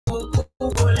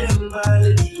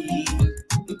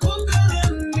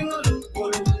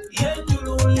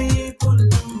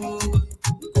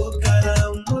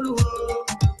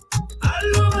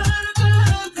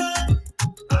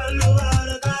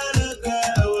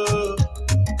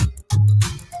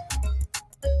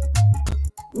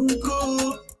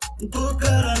Nko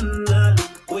Karango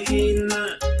oyena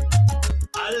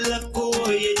alako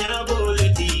yenya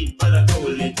boleti para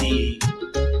boleti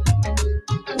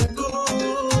Nko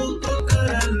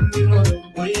Karango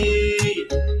oye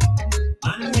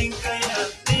andinka ya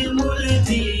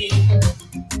timoleti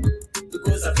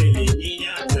kosa fele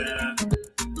nyata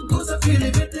kosa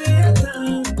fele beteta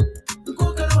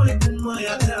Nko Karango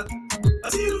kumayata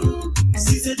asiru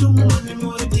sise tumone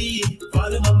moreti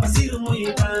fale mama siru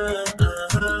moyita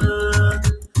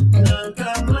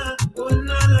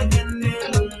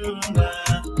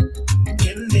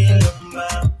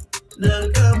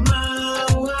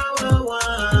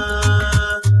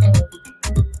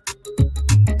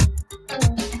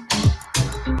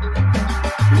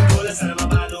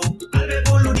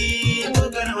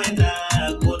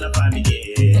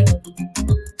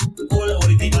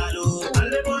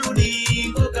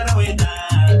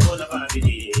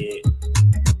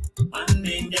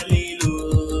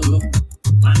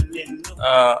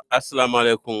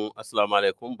assalamu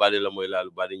alaikum bade la moy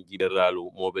lalu bade jiber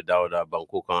lalu mobe dawda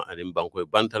banko kan anim banko e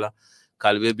bantala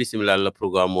kalbe bismillah la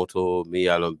programme moto mi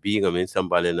yalon bi ngamen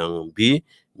sambale nan bi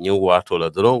ni wato la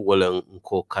dron wala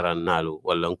Nko Karanalo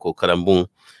wala Nko Karambun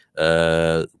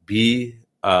bi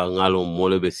ngalo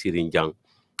molo be sirin jang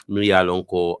mi yalon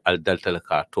ko al daltal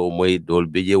ka to moy dol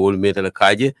beje wol metal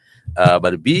kaaje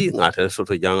bar bi ngata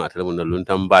soto jang atal mun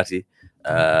luntam bati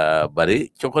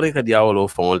bari chokore ka diawolo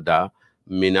fongol da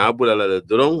mina bulala la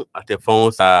doron ate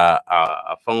fon sa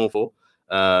a fon fo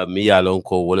mi yalon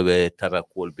ko wolbe tara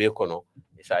ko be kono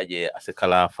isaje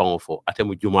asikala fon fo ate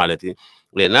mu jumalati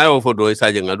le na yo fo do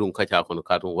isaje ngadum kacha kono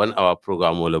katun 1 hour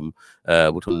program wolum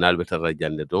butun nalbe tara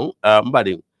jande don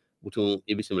mbadi butun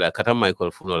ibismillah katam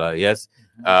microphone la yes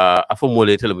afo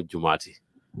mole tele mu jumati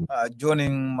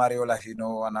joning mario la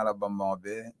hino anala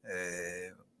bambe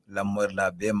la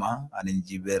morla bema anin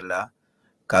jiberla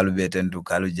kalu betendu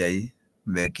kalu jayi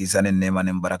be kisane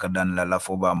nemanen baraka dan la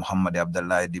foba Muhammad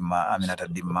Abdallah dimma Aminata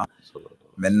dimma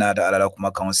menna da ala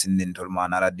kuma kan sindin tol ma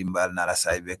nala dimbal nala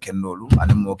saybe kendolu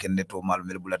anim mo kende to mal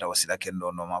mel bulata wasila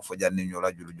kendo no ma fo janni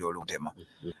nyola julu jolu tema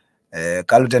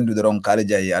kalu tendu doron kale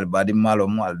jayi al badim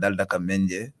malom al dalda ka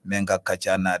menje menga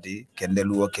kacha nadi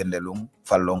kendelu o kendelum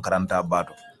fallon karanta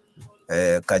bato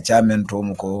kacha men to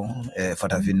muko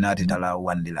fata finnati tala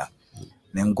wandila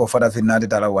Nko fata finnati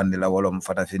tala wandila wolom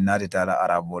fata finnati tala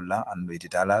arabola andu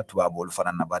itala tubabol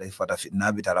fana nabari fata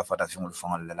finnabi tala fata fingul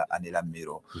fangol la anila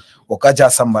miro o kaja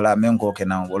sambala menko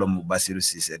kenan wolom Basiru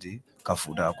Siseti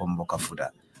kafuda kombo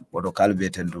kafuda wodo kalbe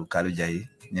tendu kalu jayi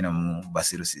nyina mu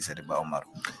Basiru Siseti ba Omar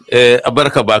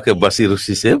abaraka bake Basiru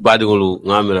Sise badi ngolu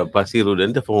ngamira Basiru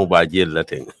den te famo ba jel la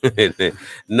ten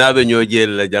nabe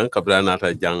nyojel la jang kabla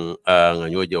nata jang nga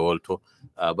nyoje wolto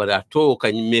bara to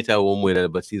kan meta wo mo la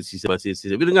Basiru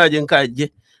Sise bir nga jen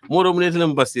kaje moro mun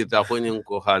telam Basir ta ko nyen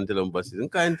ko hantelam Basir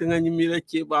ka ente nga nyimi la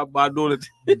ci ba dole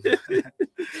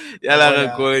yala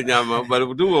ga ko nyama bar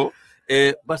dugo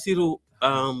Basiru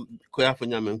ko ya fa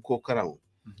nyama Nko Karango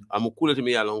amu kulati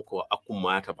mi yalon ko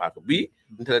akuma ta baka bi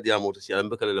ntala dia moto si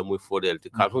ambe kala la moy fodel ti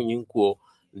karton nyin ko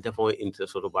nte fo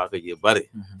interest to baka je bare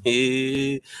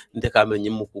nte ka men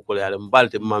nyim ko ko yalla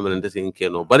mbalte mamel nte sen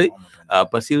keno bare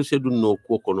Basiru sedun no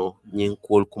ko kono nyin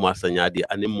ko kuma sa nyaadi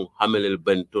anim hamelel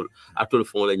bentol atol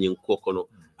fon la nyin ko kono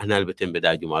anal be tembe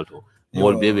da jumalto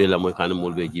mol bebe la moy kan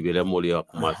mol be jibe la mol ya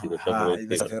kuma si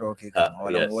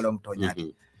wala to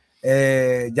nyaadi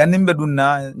jannimbe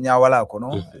dunna nyawala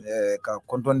kono ka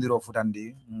kontondiro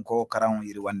futandi Nko Karango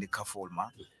yiri wandi kafolma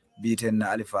biten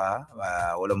alifa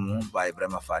wala mu ba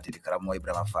Ibrahima Fati karamo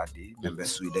Ibrahima Fati membe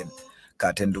Sweden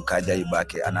ka tendu ka jayi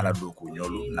bake anala do ko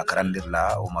nyolu na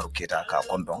karandirla Umaru Keta ka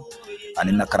konton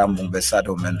ani na karambu be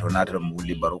sato mento natro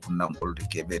mbuli baro kunna ngolde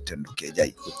kebe tendu ke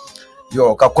jayi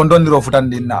yo ka kontondiro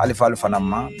futandi na alifa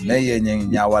alfanamma meye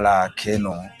nyawala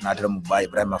keno natro mu ba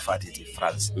Ibrahima Fati ti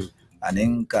France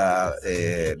aninka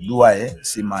duwaye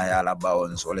sima ya la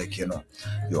bawon sole keno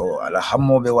yo ala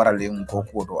hammo be warale Nko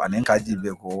koto aninka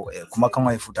jibe ko kuma kan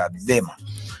ay futa bema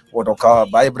woto ka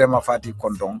ba Ibrahima Fati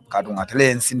konton kadu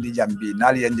ngatele sindi jambi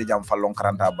nali yenje jam fallon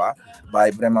karanta ba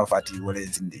Ibrahima Fati wole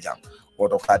sindi jam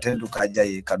woto ka tentu ka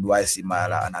jayi ka duwa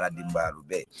simala anala dimbalu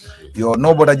be yo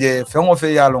no boda je fengo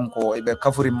fe yalon ko ibe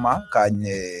kafurimma ka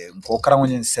Nko Karango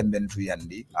nyen sembentu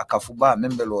yandi akafuba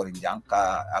membe lori jang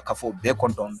ka akafo be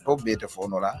konton to be te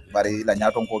fonola bari la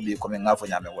nyaton ko bi ko men ngafo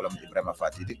nyame wala Ibrahima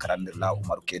Fatidi karandir la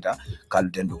Umaru Keita kalu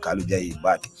tendu kalu jayi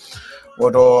baki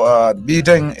woto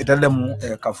biten itelemu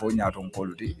kafo nyaton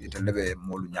koluti itelebe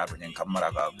molu nyato nyen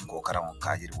kamara ka Nko Karango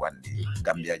kajiri wandi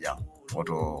Gambia jang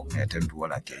woto tendu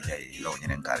wala ke jayi law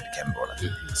nyenen kal kembola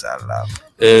inshallah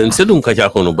nsedum kaja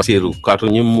kono basiru kato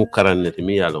nyimmu karannete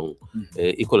mi yalon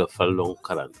ikola fallon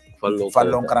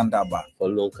karanta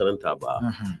ba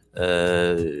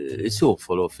isi o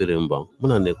folo firemba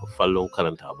muna ne ko fallon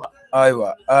karanta ba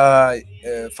aywa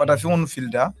fata fiun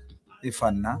filda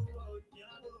ifanna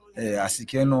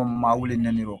asikeno mawuli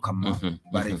naniro kamma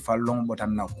bari fallon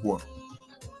botanna kuwo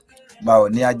bawo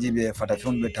ni ajibe fata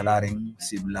fiun be talaring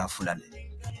sibla fulani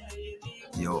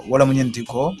yo wala munyenti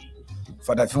ko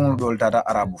fata fiun dol tata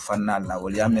arabu fanna la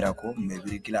wal yamira ko me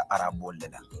birikila arabu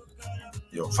lela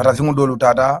yo fata fiun dol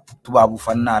tata tubabu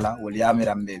fanna la wal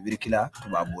yamira me birikila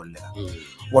tubabu lela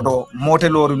woto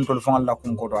motelorin tol fon la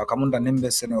kunko to akamunda nembe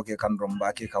seno ke kandrom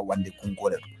bake ka wandi kunko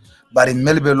le bari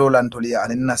melbe lolan toli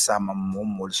aninna sama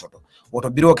mol soto woto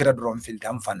biro keta drom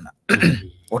filtam fanna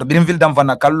woto birim filtam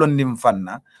fanna kallon nim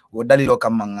fanna wo dalilo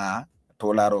kamanga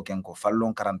to laro ken ko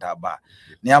fallon karanta ba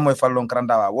ni amoy fallon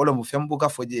karanta ba wala mu fembu ka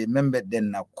foje membe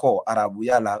denna ko arabu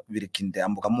ya la wirkinde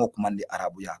ambuka mo kumandi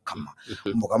arabu ya kama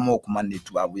ambuka mo kumandi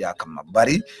tubabu ya kama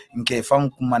bari nke fam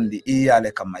kumandi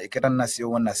iyale kama iketan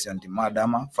nation di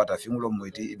madama fata fingulo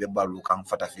moyti ibe balu kan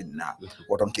fata finna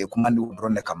woton ke kumandi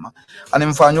udronde kama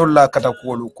anim fanyol la kata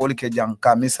kolu kolike jang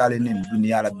ka misale nin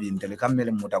duniya la bindele kamele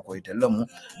muta ko itelemu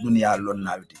duniya lon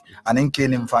nawdi anin ke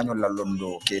nim fanyol la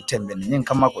londo ke tembe nyin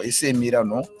kama ko ise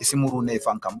no isimuru ne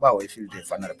fankamba o filde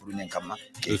fanara pour nyen kama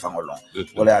ke fangolon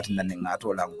wala atinna ne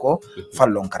ngato lanko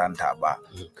fallon karanta ba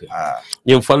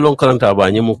nyem fallon karanta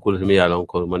ba nyem ko mi yalon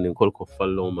ko man ko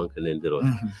fallon man ken ndiro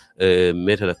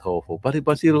metala kawo fo bari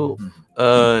basiro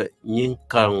nyin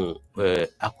kan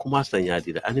akuma sa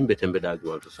nyaadi da anim betembe da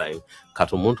duwal to say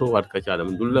kato monto wat ka caada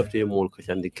dul lafte mol ka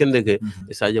candi kende ke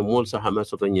saje mol sa hama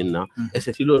soto nyinna e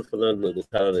se tilol fanan no de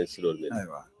tarane silol men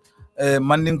aywa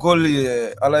mandingol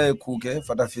ala e kuke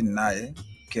fata finnaye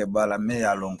ke bala me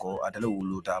ya lonko atale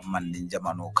wuluta mandin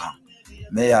jamano kan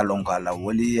me ya lonko ala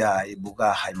waliya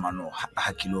ibuka haymano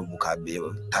hakilo buka be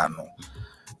tano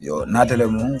yo natele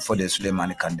mu fode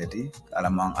Sulemani Kandeti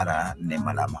alaman ala ne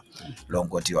malama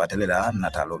lonko ti atele la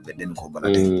natalo be den ko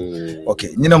balade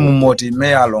okay nyina mu moti me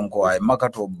ya lonko ay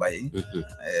makato bay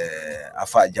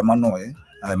afa jamano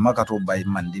ay makato bay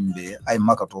mandimbe ay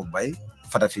makato bay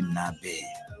fata finna be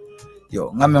yo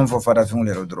ngamen fo fata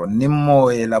fingule rodro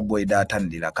nimmo e la boyda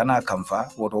tandila kana kamfa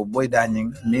woto boyda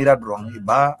nyin mira drong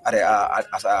iba are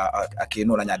a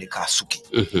keno la nyadi ka suki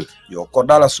yo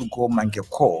kodala suko manke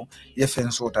ko ye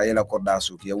fenso ta yela kodda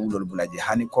suki ya wulol bulaji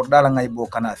hani kodala ngai bo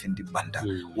kana findi banda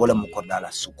wala mu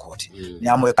kodala sukoti ni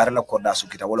amo e karela kodda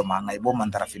suki ta wala ma ngai bo man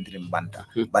tara findi banda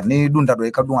ba ni dunda do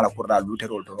e ka dunala kodda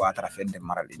luterol to atara fende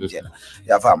marali jena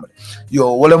ya famale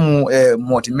yo wala mu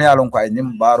moti me alon ko ay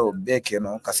nim baro be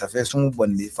keno kasafe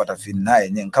bondi fata finna e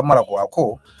nyen kamara ko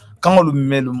ako kangolu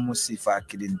melu musifa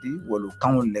kilindi wolu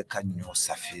kangol le kanyo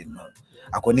safino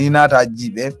ako ni nata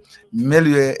jibe melu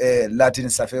latin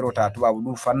safero ta tubabu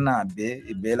du fanna be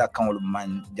e bela kangolu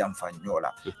man jamfa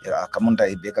nyola akamunta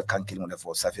e be ka kankil mo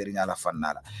fo saferi nyala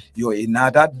fanna la yo e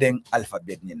nata den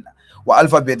alphabet nyinna wa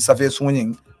alphabet safe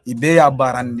sunyin ibe ya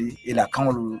barandi ila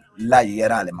kangolu la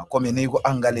yerale ma comme ni ko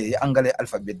angale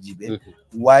alphabet jibe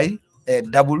y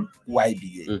double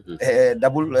YBJ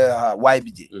double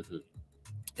YBJ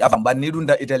ya bamba ni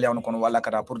dunda italiano kono wala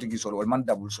kata portugais wala man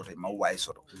double soto ma y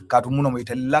soto katu muno mo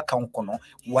italla kan kono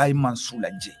y mansula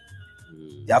je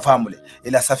ya famule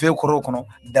ila safe koro kono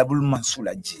double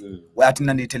mansula je wati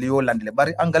nandi italio landile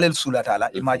bari angalel sulata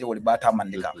la imaje wali bata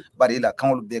mandika bari ila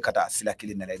kanol be kata sila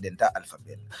kilina la denta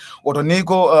alphabet woto ni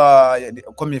ko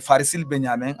comme farisil be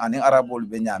nyamen ani arabol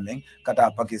be nyamen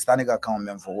kata pakistani ga kan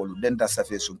men fo wolu denta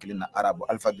safe sun kilina arabo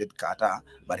alphabet kata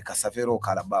bari ka safero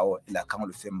kala bawo ila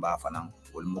kanol femba fanan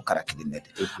wol mo kara kilinete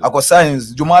ako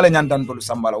science jumale nyandan tolu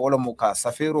sambala wala mo ka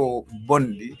safero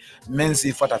bondi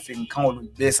mensi fata fin kanol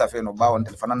be safeno bawon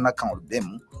telefonan na kanol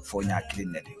bem fo nya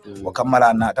kilinete o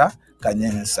kamala nata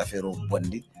kanyen safero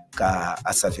bondi ka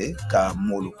asafe ka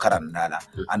molu karandala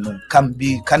anu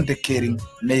kambi kante kering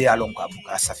me yalon ka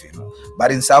buka asafe no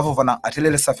barin safo fana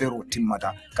atele safero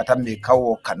timmata katambe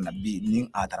kawo kannabi nin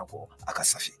atarako aka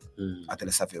safe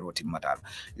atele safero timmata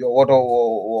yo woto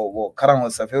wo karango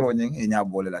safero nyin e nya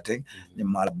bole la ten ni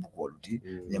mala bukoluti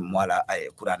ni mala ay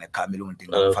qur'ane kamilun tin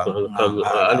fa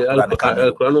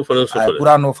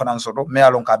qur'ano fana soto me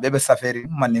yalon ka bebe saferi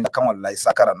man kan wallahi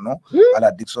sakaranno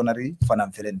ala dictionary fana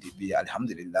felendi bi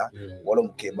alhamdulillah wala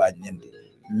mu ke ba nyende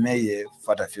meye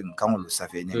fata fin kan lu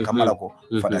safe nyen kamala ko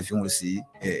fata fin si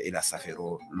ila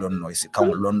safero lonno isi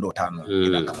kan londo tano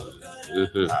ila kan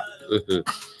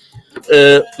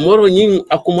moro nyin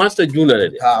akumasta juna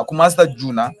de akumasta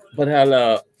juna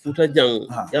barala futa jang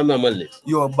yama malle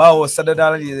yo bawo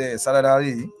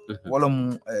sadadari wala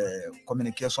mu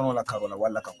communication la karola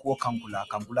wala ka ko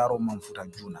kankula ro man futa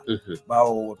juna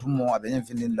bawo tumo abenyen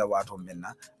findin la wato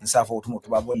menna nsafo tumo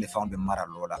tubabo le fambe mara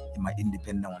lola ma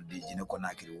independent on di jine ko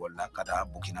nakiri wala kata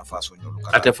Burkina Faso nyolu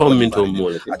kata ate fam minto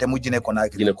mole ate mu jine ko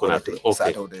nakiri ko ate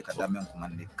sa to de kada men ko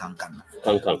man ni kankan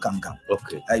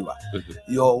okay aywa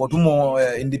yo wotumo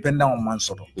independent on man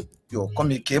soto yo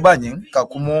komi keba nyin ka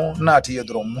kumo nati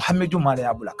yedro Muhammadu male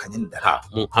abula kanyin da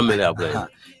Muhammadu abula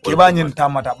keba nyin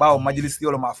tamata bawo majlis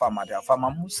yolo ma fama da fama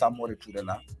Musa More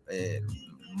Turela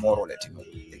moro letino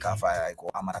e ka fa ko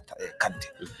amarata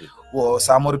kante wo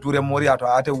Samori Touré mori ato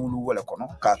ate wulu wala kono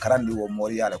ka karandi wo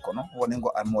mori yale kono woni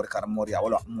ngo mori karam mori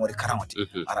wala mori karamati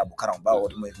arabu karam bawo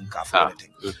mo ka fa lete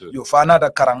yo fana da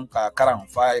karam ka karam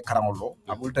fa karam lo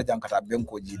abulta jankata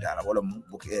benko jidara wala mu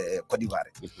Côte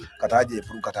d'Ivoire kata je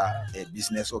pour kata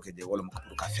business o ke je wala mu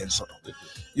pour ka fen soto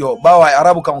yo bawo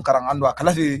arabu kam karam ando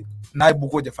kala fi nay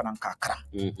bugo je fanan ka karam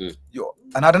yo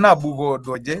anata na bugo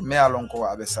doje me alon ko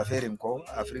abe saferin ko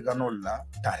africanol la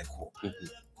tariko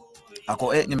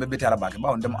ako nyimbe beti arabake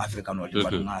ba ndem africanol di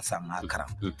badu nga sa nga karam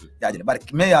yaje bar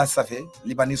me ya safe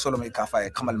libani solo me ka fa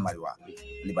kamal mariwa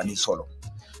libani solo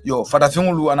yo fata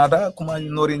fingulu anata kuma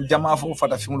norin jama fo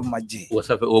fata fingulu majje wo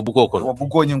safe o bugo kono wo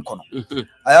bugo nyin kono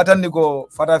ayatan ni ko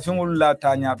fata fingulu la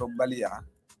tanya to baliya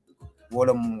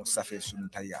wala mu safe sun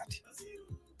tayati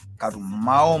kadu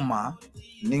maoma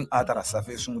ning atara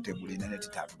safe sun te buli nene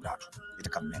titadu datu ita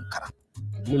kam men kara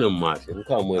munan ma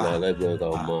nka mo la la ga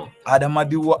ma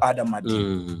adamadi wo adamadi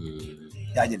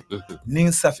yaje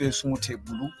ning safe sun te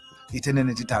bulu ita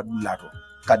nene titadu lato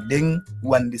kadeng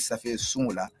wandi safe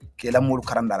sungula kela mul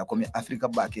karandala komi Afrika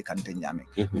ba ke kante nyame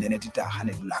nene tita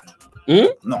hane lato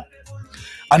no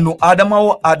anu adama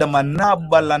wo adama na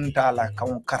balantala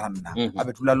kan karanda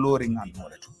abetula lori ngan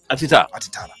moreto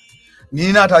atitala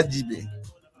ni nata jibe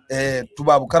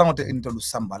tubabu karangote intolu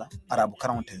sambala arabu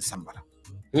karangote sambala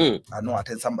ano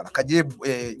aten sambala kaje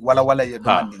wala ye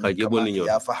domandi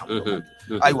ya fahamu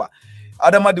aywa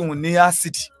adama dingu ni ya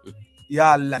city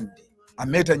ya landi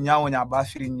ameta nyawo nya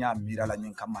bafiri nya mirala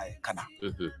nyin kamaye kana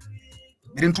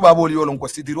birin tubabu yolon ko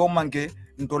sidiro manke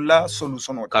ntolla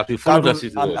solution ka fi folo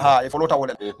sidiro e folota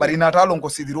wala bari nata lon ko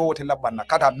sidiro wote labanna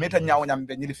kata meta nyawo nya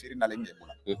mbe nyili firi na lenge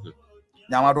bula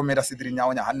nyama do meda sidiri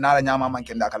nyawo nya hanala nyama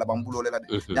manke nda kala bambulo lela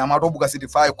de nyama do buga sidi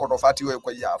fay ko do fati yo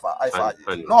ko ya fa ay fa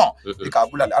no dika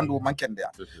bulal andu manke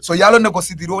nda so yalo ne ko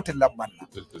sidiri wote labanna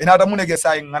ina da munege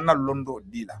say nganna londo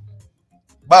dila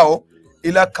bawo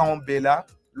ila kan bela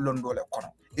londo le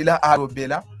kono ila aro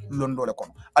bela londo le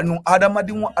kono anu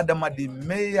adamadi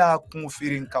meya kun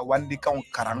firin ka wandi kan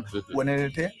karan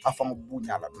wonete afam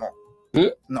bunyala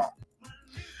no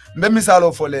mbe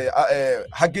misalo fole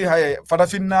haki hay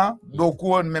fatafinna do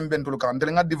ko membentol kan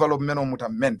delenga development o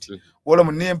mutamment wala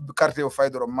mo ne carte o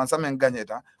faydoro man samen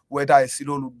gagneta weta e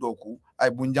silolu doku ay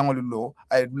bunjangol lo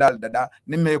ay dal dada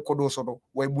ni me ko do soto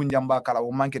way bunjamba kala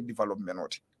o manke development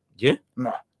oti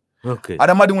no okay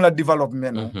adamadi wala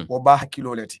development o ba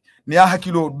hakilo leti ni ya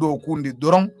hakilo do kundi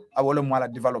doron a wala mo ala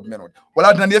development oti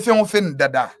wala tan ye fen o fen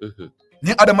dada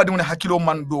ni adamadi wala hakilo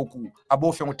man doku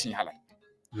abo fen o tin hala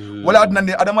wala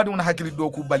adnande adamadi wona hakili do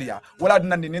ku baliya wala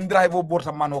adnande nin drive o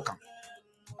borta manokan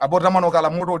aborta manoka ala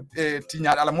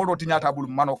moto tinyata bul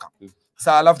manokan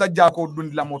sa lafta jako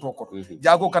dundi la moto ko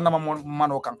jako kanama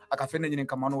manokan aka fenne nyinin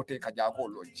ka manote ka jako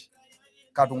loji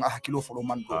kadun hakilo folo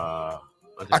man do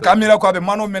akamira ko be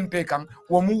mano mente kan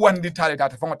wo mu wandi tale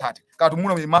tata fama tata kadu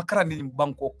muno mi makarandi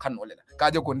banko kanolela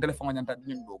kaje ko ndele fama nyanta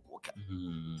nin do ko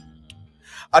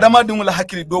adama dungu la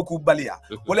hakili doku baliya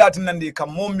wala atinandi ka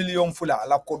mo million fula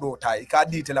ala kodo ta ka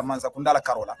dite la mansa kunda la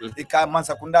karola ka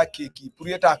mansa kunda keki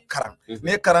purieta karan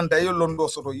ne karanta yo londo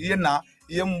soto yena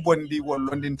yem bondi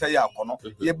wollondin ta ya kono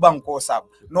ye banko sab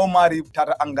no mari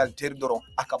tata Angleterre doro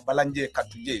aka balanje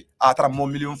katuje atara mo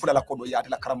million fulala kodo ya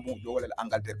la karambu do wala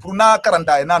Angleterre pour na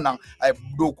karanta na nan ay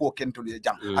do ko kentol ye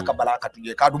jang aka bala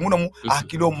katuje kadu munamu a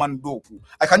kilo man doku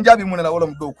ay kan jabi munala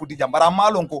wolom doku di jambara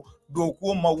malon ko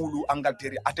doku mawulu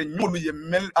Angleterre ate nyolu ye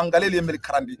mel angalele ye mel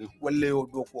karandi wala yo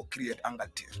doku create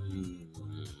Angleterre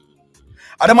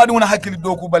adama dum na hakili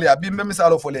doku bali abi mbe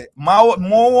misalo fole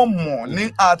mo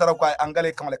ni atara ko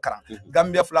angale kamale karan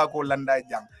Gambia flako landa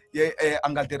jang ye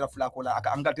Angleterre flako la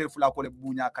aka Angleterre flako le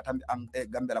bunya katambi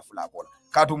Gambia la flako la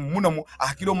katu munamu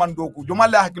hakilo man doku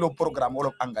jomala hakilo programme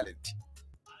wala angaleti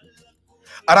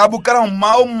arabu karam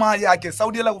ma yake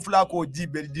saudi la flako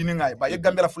jibe dininga ba ye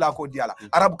Gambia la flako diala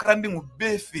arabu karandingu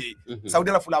befe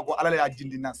saudi la flako ala ya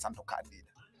jindina santo kadi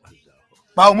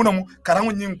ba munamu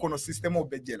karangu nyin kono system o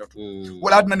bejelo to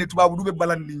wala adna ni tubabu dube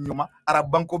balandi nyoma arab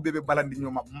banko bebe balandi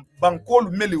nyoma banko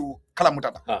lu meliu kala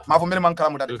mutata ma fo meli man kala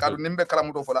mutata kadu nimbe kala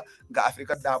muto fola ga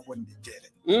afrika da bondi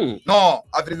jele no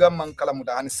afrika man kala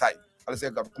mutata hani sai ala se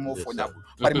ga kumo fo nyabu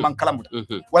bari man kala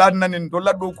mutata wala adna ni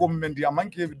dolla do ko mendi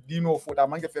amanke dino fo da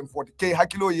manke fem fo ke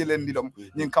hakilo yelendi lom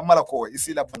nyin kamala ko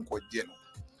isila banko jeno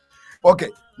okay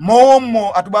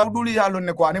momo atuba duli yalo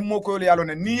ne ko ani moko yalo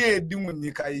ne niye dimu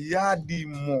ni ka yadi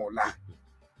mola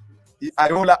I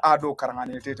ayola ado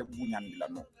karangane tete bunyandi la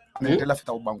no ane tela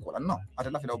fita ubanko la no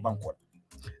atela fita ubanko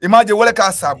imaje wala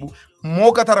ka sabu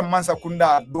mo katara mansa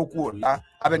kunda doku la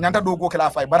abe nyanta doku kala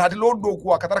fay barati lo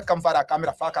doku akatara kamfara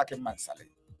kamera faka ke mansale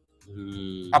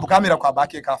abu kamera ko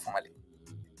abake ka famali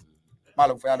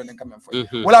malo fo yalo ne kamem fo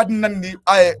wala nandi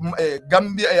ay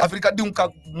Gambia Afrika dum ka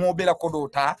mo bela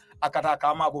kodota akata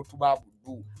kama bo tubabu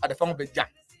du ade fango be jang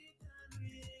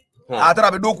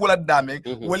atara be doku la dame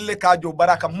wolle ka jo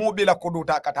baraka mo bela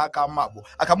kodota akata kama bo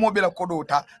aka mo bela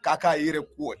kodota kaka yire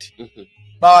kuoti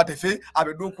ba te fe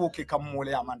abe doku ke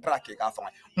kamole amandra ke ka fanga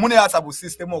mune asabu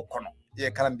system o kono ye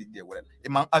karandi de wolen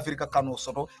imam Afrika kano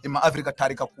soto imam Afrika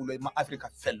tarika kulo imam Afrika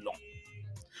fellon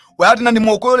wayadina ni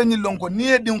moko le nyilon ko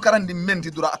ni di karandi menti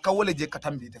dura aka wole je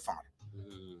katambi te fanga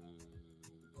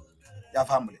ya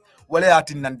famule wala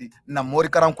yatin nandi na mori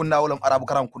karan kunda wala arabu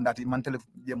karan kunda ti mantele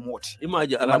je moti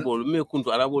imaji arabol me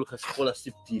kuntu arabol ka skola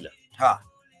siptila ha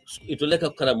ito leka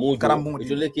karamojo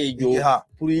ito leke jo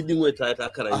pour yidingo ta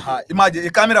karan ha imaji e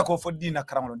camera ko fo dina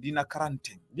karan dina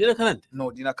karante no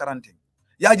dina karante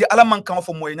yaji alaman kan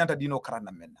fo moy nyanta dino karan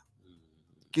na menna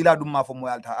kila dum ma fo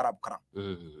moy alta arab karan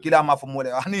kila ma fo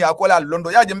mole hani akola londo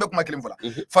yaji mbe kuma kilim fula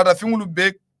fada fingulu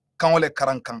be kan wala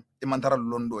karan kan e mantara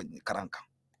londo ni karan kan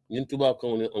nin tuba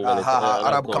kan ne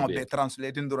arab kan be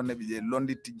translating do ne bije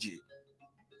londi tiji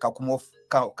ka kumo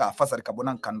ka fasari ka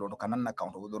bonan kando do kanan na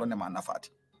kan do ne ma nafati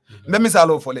mbe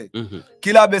misalo fole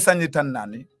kila be sanyi tan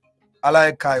nani ala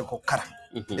e kay ko karam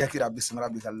yakira bismillah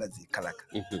billazi kalaka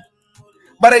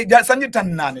bare ja sanyi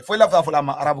tan nani fo la fa fula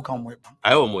ma arab kan moy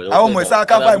ayo moy sa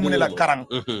ka fa munela karam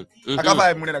aka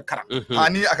fa munela karam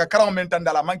hani aka karam men tan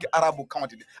dala manki arabu kan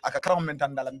wati aka karam men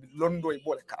tan dala londo e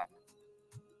bole karam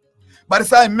bari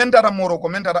sa mentara Morocco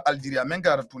mentara Algeria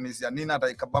mentara Tunisia ni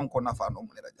nata ka banko na fa no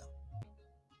munela ja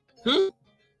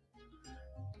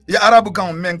ya arabu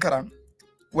kan men karam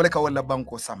wala ka wala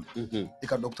banko sam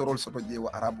ika doctorol soto je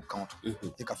wa arabu kan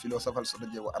ika philosopher soto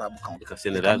je wa arabu kan ika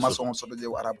general mason soto je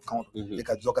wa arabu kan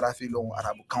ika geography lo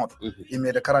arabu kan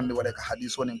ime de karande wala ka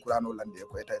hadiso nen qur'ano lande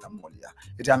ko eta ila moliya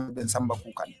ita ben samba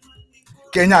ku kan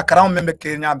Kenya karam membe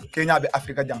Kenya be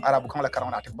Afrika jang arabu kan la karam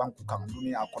na te banku kan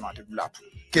dunia ko na te dulatu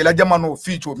ke la jamano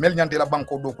ficho mel nyante la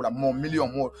banko do kula mo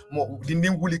million mo dindi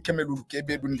nguli kemelu ke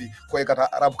be dundi ko e kata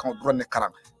arabu kan drone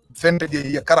karam fende de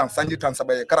ye karam sanji tan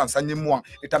sabaye karam sanji muan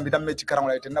itambi damme ci karam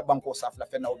la te na banko safla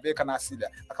fenna o be kana sila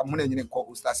aka mune nyine ko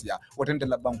ustasia wotende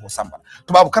la banko sambala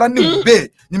tubabu karam ni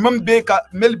be ni membe ka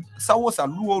mel sawo sa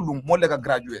luolu mo le ka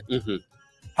graduate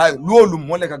hay luolu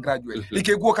mo le ka graduate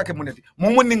ike go kake muneti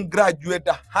mo munin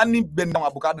graduate hani benda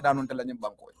abukada danon tela nyim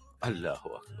banko Allahu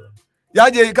akbar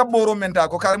yaje ka boro menta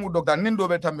ko karimu docteur nin do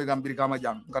be tambe gambiri kama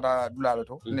jang kata dulalo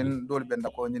to nin dol benda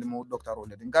ko nyini mo docteur o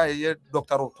le ngaye ye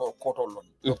docteur to ko to lon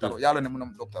docteur yalo ne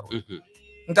munam docteur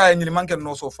ngaye nyini manke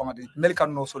no so famati melkan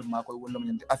no sol ma ko wollam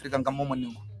nyindi afrika ngam mo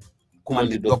manin ko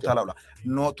mandi docteur la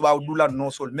no to dula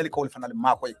no sol melko fanal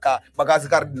ma ko ka bagage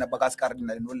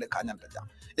cardina no le kanyanta jang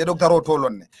e docteur o to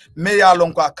lon ne me ya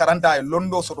lon ko 40 ay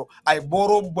londo soto ay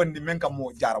boro bondi men kam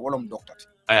mo jara wolom docteur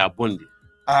aya bondi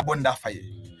a bonda faye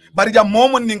bari jam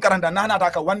momon nin karanta nana ta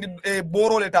ka wandi e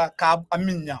borole ta ka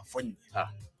aminnya fonni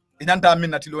inanta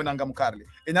aminna tilona ngam karle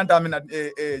inanta aminna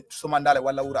e somandale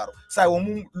wala uraro sai wo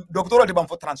mu docteur te bam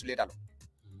fo translator lo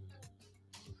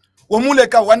wo mu le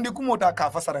ka wandi kumota ka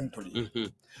fasaran toli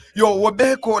yo wo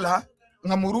be ko la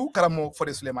ngamuru karamo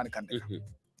fode Suleiman Kante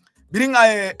biring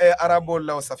ay arabo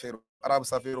law safero arabo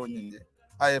safero nyinje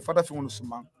ay fata fingulu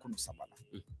suma kunu sabala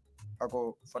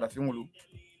ako fata fingulu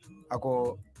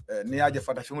ako ni aje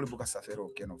fata fingulu buka safero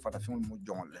keno fata fingulu mu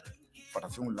jongle fata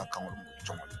fingulu la kangol mu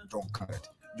jongle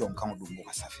jon kangol du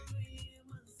buka safero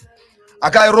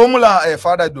aka romula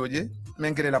fada doje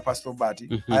menkere la pastor bati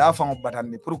aya fango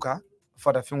batandi puruka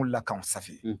fata fingulu la kangol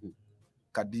safero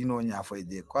kadino nya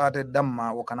foje ko ate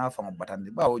damma wo kana fango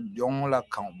batandi bawo jongola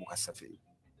kangol buka safero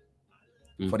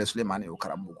fode Suleiman o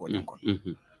karambu ko non kon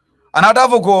anata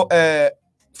foko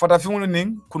fata fingulu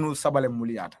ning kunu sabale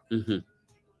muliyata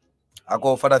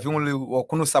ako fata fingulu o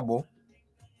kunu sabo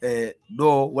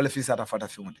do wala fisata fata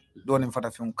fingulu do nim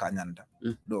fata fingulu kanyanda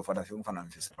do fata fingulu fanan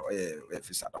fisata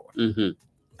fisata wala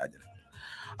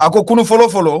ako kunu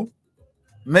folo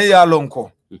me ya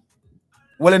lonko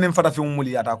wala nim fata fingulu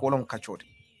muliyata ko lon kacho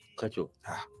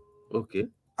ha okay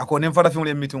ako nim fata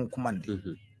fingulu meeting kumandi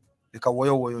ka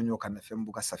woyo nyoka na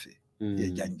fembu ka safi ye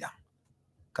janja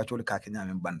kacholi ka kenya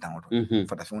men bantango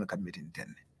fata fingulu ka meeting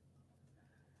tenne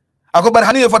ako bar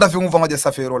hani fata fingulu fango je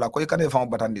safero la ko ikane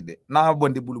fango batandi de na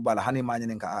bondi bulu bala hani ma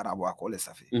nyen ka arabo ako le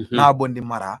safi na bondi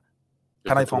mara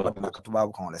kana fango batanda ka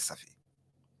tubabu kan le safi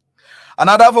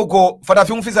anada foko fata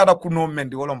fingulu fisata kuno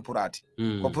mendi wolon purati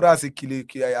ko purasi kili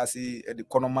asi edi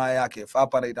konoma yake fa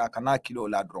para ita kana kilo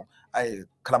la dron ay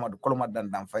kalamadu koloma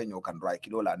dan fay nyo kan dry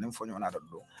kilo la nim fonyo na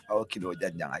do aw kilo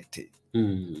janjang ay te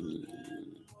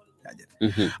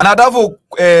anada fo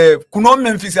kuno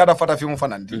men fisata fata fingulu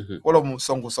fanandi wolom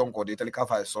sonko de tali ka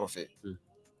fa sorofe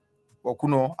o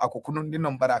kuno ako kuno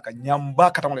ndinom baraka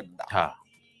nyamba katamole da ha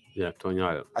ya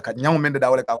tonyayo aka nyamu mende da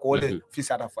wala ka ko le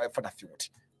fisata fata fingulu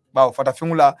bawo fata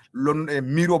fingula lon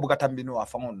miro buka tambino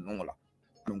afango nungula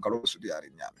nunkalo sudi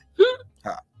ari nyame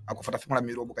ha ako fata fingula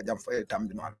miro buka jam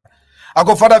tambino ala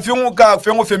ako fata finguka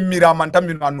fengo fe mira man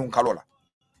tambino nunkalo la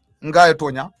ngaye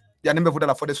tonya ya nimbe vuda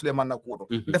la fode Suleiman na kudo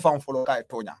ndefa mfolo kaye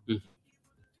tonya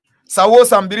sawo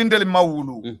sambirindeli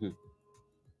mawulu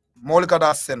molka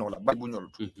da senola babunyol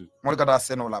molka da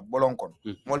senola bolonkon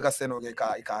molka senoge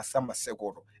ka samba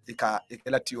sekodo ika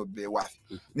tio be wafi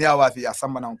ni awafi ya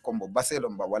samba nan kombo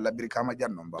baselomba wala birkama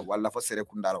jannomba wala fo sere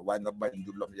kundaro wanga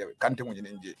banjullom yewe kante mo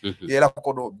nje yela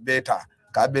kodo beta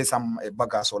ka be sam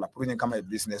baga sola pour ni kama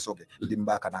business oke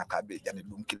dimba kana ka be jani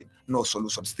dum kilim no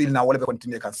solution still na wala be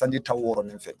continue kan sandi taworo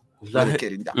min fe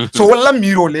so wala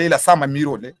miro le la sama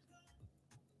miro le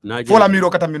fola miro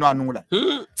kata mino anungula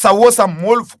sawo sam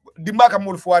mol dimba ka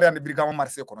mol fuare ande birkama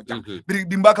marse kono jam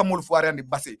dimba ka mol fuare ande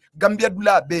basse gambia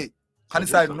dula be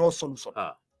khalisa no solution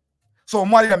so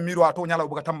mo ya miro ato nyala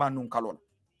buka tamba nun kalola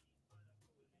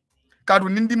kadu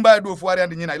nindimba do fuare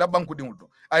ande nyina ila banku dingulto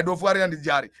ay do fuare ande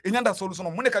jari e nyanda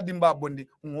solution mo ne ka dimba bondi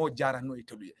ngo jara no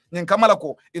iteduye nyen kamala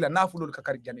ko ila nafulol ka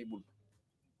kar janibul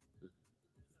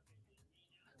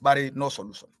bari no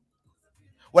solution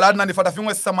wala adna ni fata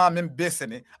fingo sama men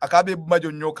besene akabe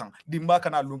majo nyokan dimba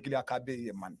kana lunkili akabe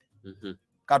ye mande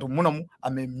kadu munamu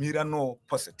ame mirano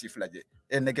positive laje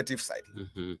e negative side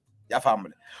ya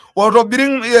family wodo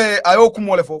biring ayo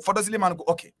kumole fo fata Suleiman ko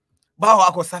okay bawo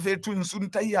ako safe tun sun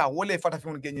tayya wole fata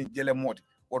fingo genye jele modi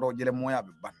wodo jele moya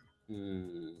be ban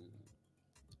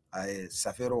ay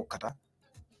safero kata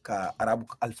ka arabu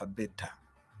alphabeta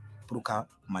puruka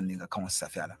maninga kan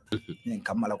safala nin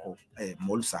kamala ko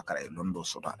mol sakara londo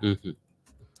soda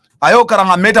ayo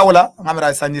karanga meta wala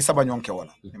ngamira sanyi sabanyonke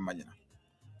wala nimanyina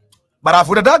bara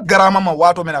fuda garama ma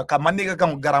wato mena ka maninga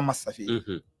kan garama safi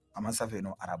ama safi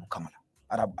no arabu kamala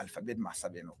arabu alphabet ma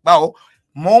sabe no bawo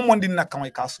mo din na kan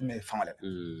ka sume fangale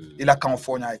ila kan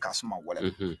fonya ka suma wala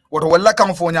woto wala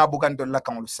kan fonya bukan do la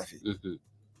kan lu safi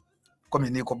comme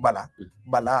ni ko bala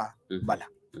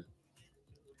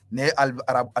ne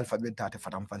arab alphabet ta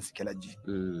fatam fansi kelaji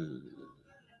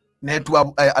ne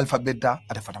tuwa alphabet ta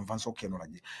ata fatam fanso keno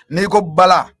laji ne ko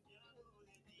bala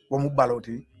wo mu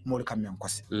baloti mol kamem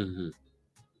kosi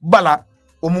bala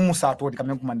o mu musa to di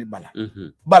kamem kumandi bala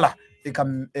bala e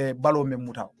kam balo me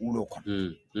muta wulo kon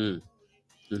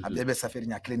abebe safari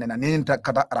nya kline na ne ta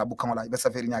kata arabu kan wala be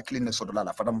safari nya kline so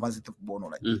dolala fatam fansi te bono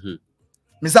laji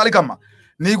misali kama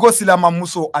ni go silama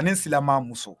muso anin silama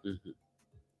muso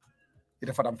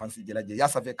ite fadam fansi jelaje ya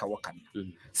save ka wakan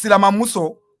silama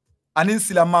muso anin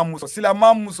silama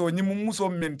muso ni muso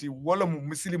menti wala mu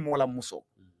muslimo wala muso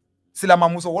silama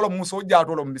muso wala muso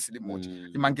jaato lo muslimo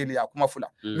imangeli ya kuma fula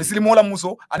muslimo wala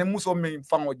muso anin muso men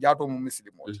fango jaato mu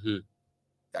muslimo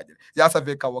ya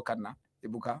save ka wakanna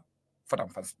ibuka fadam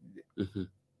fansi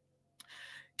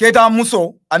keta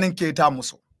muso anin keta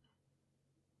muso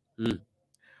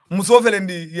muso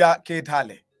felendi ya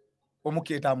ketale o mu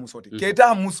keta muso ti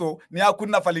keta muso ni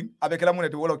akunna falin abekela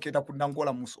munete wala keta kunna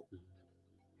ngola muso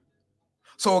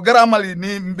so garamali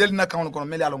ni mbelna kan kono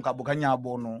meli alon ka buka nya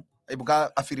bono e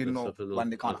buka afirino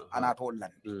wande kan ana to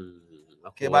landi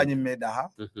ke bañi meda ha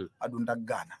adun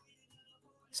daggana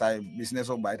say business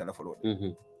o bayta la folo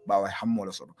bawa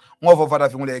hammolo sodo ngofo fata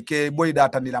fi ngule ke boy da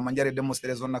tandila manjare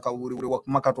demonstration naka wuri wak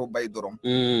makato bay dorom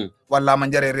wala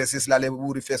manjare resis la le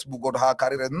wuri facebook god ha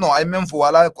carrière no ay même fo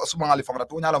wala suma ngali famra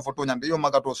to nyala photo nyande yo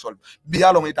makato sol bi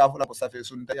yalo ngi ta fula ko safe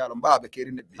sun ta yalo baabe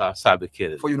keri ne bi sabe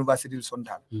keri fo university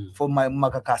sondal fo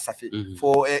maka ka safe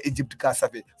fo egypt ka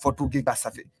safe fo turki ka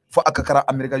safe fo akakara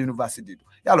america university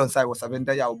yalo say wo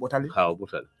saventa yawo botali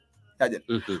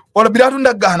wala bidatu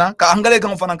ndagana ka angale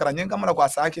kan fanan kara nyen kamala ko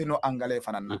asake no angale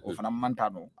fanan o fanan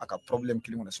mantano aka problem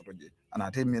kilingo ne sotoje ana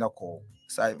te mira ko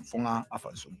sai funga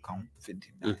afansu kan findi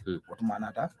wato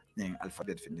manata nyen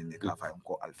alphabet findi ne ka fa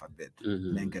ko alphabet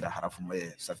men keda harafu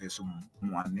may safe sum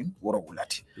muannin woro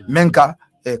wulati menka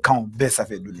kan be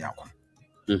safe dunia ko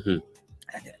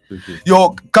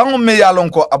yo kan me yalon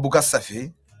ko abuka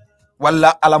safe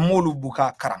wala ala molu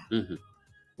buka karam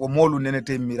wo molu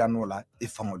nenete miranola e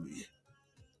fangolu ye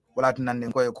wala tinande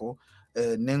ko ko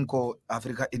nenko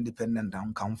Africa independent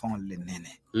am kam fangol le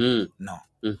nene no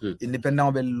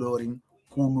independent be loring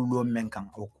kululo menkan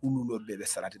o kululo bebe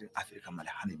salatiri Africa male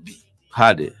hani bi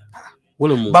hade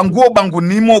wala mo bango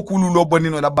ni mo kululo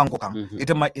bonino la banko kan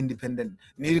ite ma independent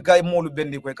ni kay molu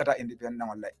bendi ko kata independent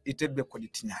wala ite be ko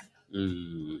ditinyani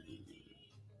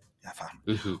ya fam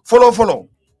follow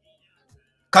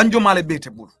kanjo male bete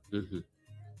bul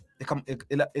kam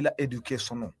ela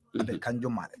education abe kanjo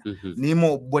male ni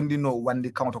mo bondino wandi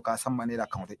kanto ka sambani la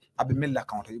kanto abe mella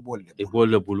kanto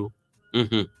ibolle bulu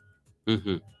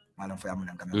malam fo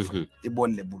amunan kam fo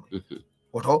ibolle bulu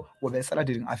oto wo be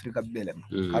saladirin Africa belem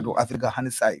kado Africa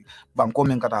hanisai banko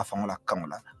men kata fangola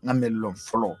kangola ngamello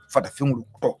folo fata fingulu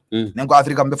to nengo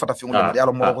Africa mbe fata fingulu ma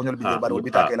yalo moro ko nyol bi baro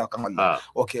bitake la kangola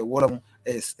okay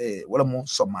wala mo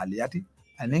Somaliati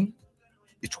anin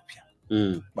Ethiopia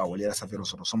ba wali la safero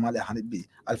soto Somalia hani bi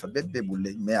alphabet be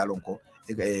bulle me alon ko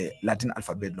Latin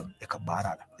alphabet lon e ka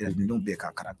barala e ndum be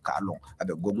ka kara ka alon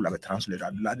abe google abe translate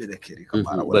adula be keri ka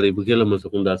bara wala bari bugela mo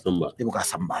sekunda samba e buka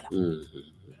sambala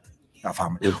ya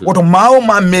fam oto mawo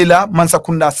ma mela man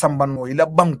sakunda samba no ila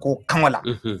banko kamala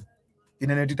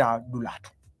inene dita dulato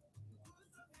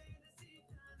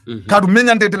kadu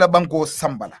menyante de la banko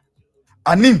sambala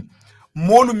anim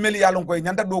molu meli yalon koy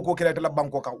nyanta do ko kelete la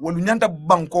banko kan wolu nyanta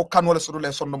banko kan wala suru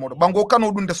le sonno modo banko kan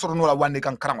o dunde suru no la wande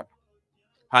kan karamat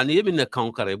hani yebi ne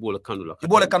kan kare bola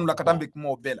kanula katambi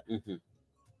mo bela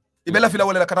ibela fila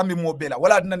wala katambi mo bela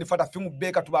wala dinani fata fimu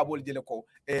be ka tuba bol jele ko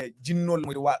jinnol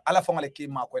mo ala fongale ke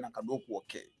ma ko nan ka do ko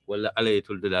ke wala ala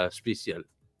yetul de la special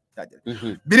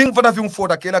biring fata fimu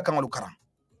fota kela kan wala karam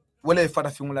wala fata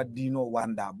fimu la dino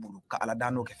wanda bulu ka ala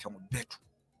dano ke fimu betu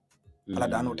ala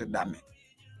dano te dame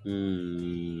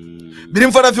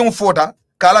birim fata fimu fota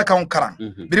kala kan karan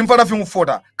birim fata fimu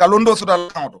fota ka londo so dal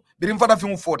kanto birim fata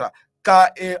fimu fota ka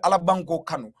ala banko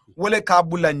kanu wole ka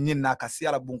bula nyina ka si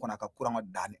ala bunko na ka kuranga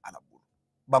dani ala bulu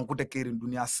banko te kerin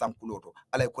dunia sankuloto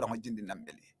ala kuranga jindi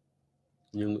nambeli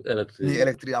ni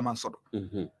electric aman sodo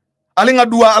ali nga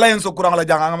duwa ala enso kuranga la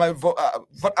janga ma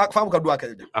fa ka duwa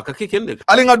kay aka kekende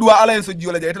ali nga duwa ala enso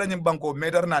jiyo la jay tala nyim banko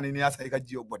meter nani ni asa ka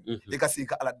jiyo bon e ka si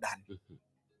ka ala dani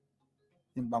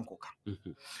nyim banko kan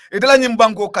itala nyim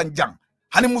banko kan jang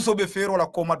hani muso be fero la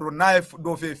koma do naif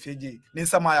do fe feji ni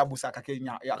sama ya busa ka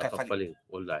kenya ya ka fali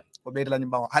wallahi o be la nyim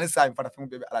banko hani sa fata fimu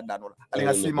bebe ala dano la ali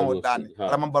nga sima o dani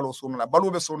ala man balo sunu la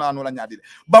balo be sunu no la nyaadile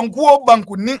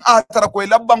banku nin a tara ko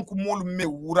la banku molu me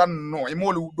wuran no e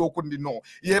molu do kundi no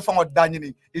ye fa o dani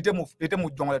ni ite mu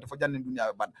jongale to fo janni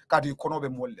dunya ban kadi kono be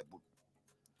mol le bul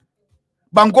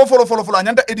banko folo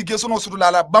anyanta education o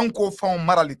sutula la banko fa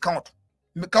marali kanto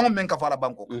kan men ka fala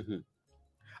banko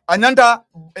anyanta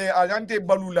anyante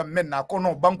balula menna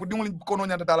kono banku dingul kono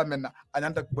nyanta dala menna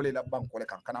anyanta bole la banko le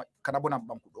kan kana bona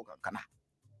banku do kan kana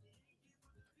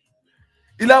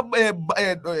ila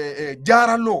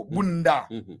jaralo bunda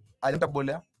anyanta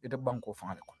bole ite banko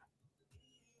fangale kono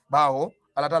bawo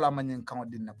ala tala manyen kan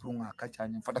dinna prunga kacha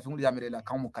nyen fata fingul yamire la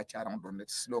kan mu kacha ran don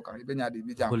slo kan be nyaadi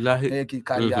bi jam e ki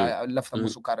kariya lafta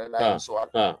musukare la so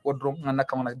odro ngana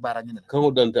kan na bara nyen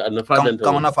kan danta na fa danta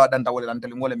kan na fa danta wala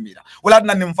danta wala mira wala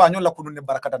nan nim fa nyon la kunu ne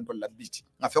barakatan to la biti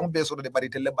nga fe on be so de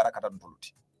barite le barakatan to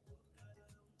luti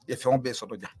e fe on be so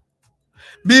do ja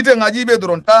bite ngaji be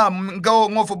doron ta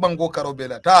ngaw ngofo bango karo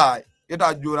bela ta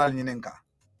eta joral nyinenka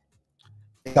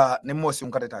ka ne mo sim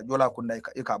kadeta jola kunda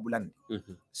ka bulan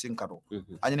sin kado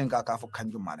anyinen ka fo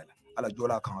kanjum manela ala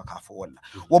jola kan ka fo wala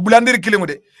wo bulandir kilimu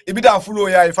de ibita fulo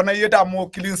ya fana yeta mo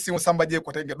kilin sim samba je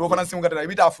ko tenge do fana sim gata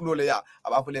ibita fulo le ya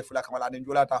aba fule fula kamala ne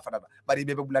jola ta fada bari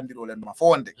bebe bulandir ole ma fo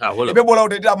wonde ibe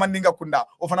bolawde da mandinga kunda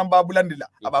o fana ba bulandila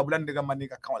aba bulandiga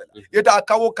mandinga kamala yeta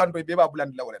kawo kanto be ba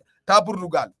bulandila wala ta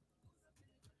Portugal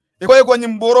e ko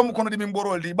nyim borom kono di min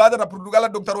borol di bada da Portugal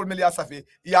docteur mel ya safi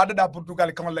ya da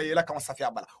Portugal kamala yela kam safi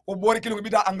abala o bori kilo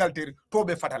ibita Angleterre to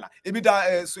be fatala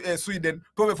ibita Sweden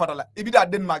to be fatala ibita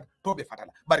Denmark to be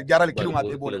fatala bari jaral kilo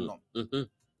ngabe bolen non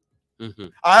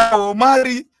ayo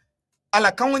mari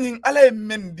ala kanwonin ala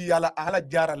mendi ala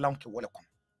jara lamke wala kon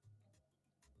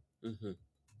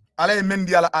ala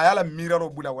mendi ala miraro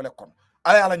bula wala kon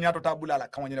ala nyato ta bula ala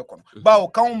kanwonin kon bawo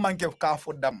kan manke ka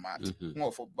fo dammat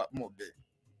ngo fo mo be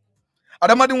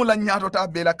adamadi wala nyato ta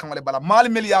be la kanwale bala mal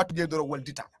miliyatu je doro wal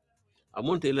dita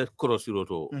amonte ele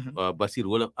crossiroto basir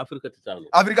wala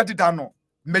afrika titano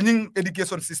menin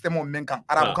education system o men kan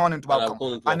arab kan en tuba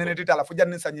kan anene titala fo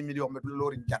janni sanyi million be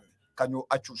lori janni kanyo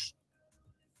achus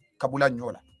kabula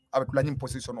nyola avec la nyim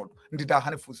positionnel ndita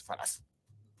hane fus falas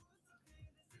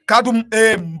kadum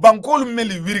bankol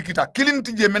meli wirikita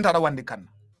kilinti je menta da wandi kan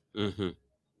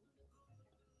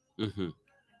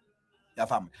ya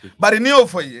fam bari ni o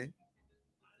foye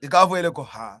ika foye ko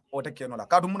ha o te kenola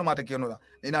kadum mun ma te kenola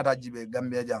ina ta jibe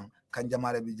Gambia jang kan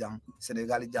jamare bi jang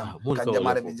Senegal jang kan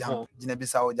jamare bi jang Guinea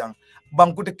Bissau jang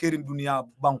banku te kerin dunia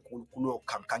bankul kulo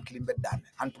kan kilimbe dame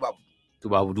han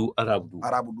tubabu du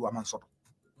arabu du aman soto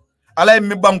alay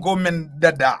mi banko men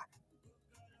dada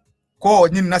ko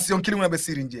nyin nation kilimu be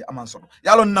sirinje aman soto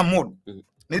yalon namol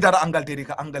ni dara Angleterre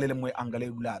ka angalele moy angale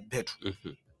dula betu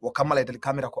wo kamala itel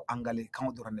camera ko angale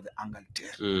kan durande be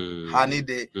Angleterre hani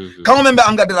de kan men be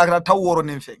Angleterre ka taworo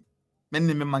nin fe men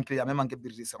ni men manke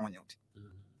birri sa nyawti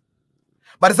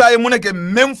bari sa muneke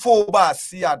men fo ba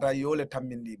siata yole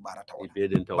tambindi barata wala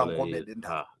banko be den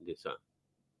ta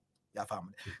ya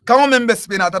fam kan men be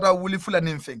spina tata wuli fula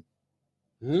nin fe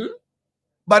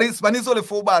bari Spanish ole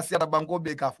fo ba siata banko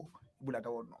be kafo bulata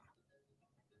wonno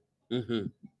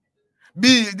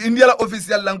bi India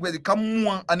official language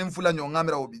kamwa anim fula nyo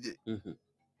ngamira obije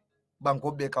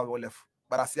banko be ka wolef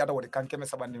bara siata wode kankeme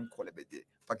sabandi ko le beje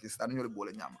Pakistan nyol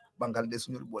bole nyama Bangladesh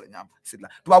nyol bole nyama sidla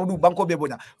tubabu du banko be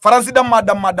bonya France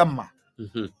damma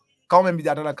kawme bi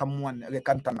jata la kamwa ne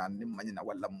kantana ni manyina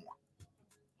wala mo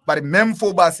bari même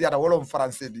fo ba siata wolom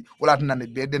français di wala tanane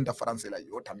be denta français la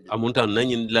yo tambi amunta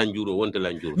nanyin lanjuro wonte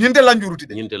lanjuro nyinte lanjuruti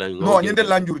de nyinte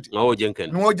lanjuruti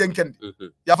ngawo jenken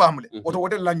ya famule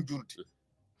wote lanjuruti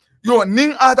yo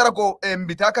nin atara ko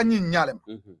mbitaka nyin nyalem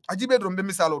ajibe do be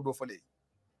misalo do fole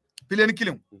pilen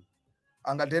kilim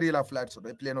Angleterre la flight so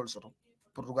do pilen ol soto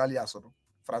Portugal ya soto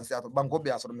France ya to banko be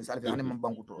ya soto misal fi hanim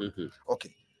banko to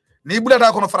okay ni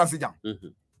bulata kono France jang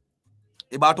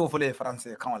e bato fole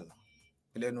français kan wala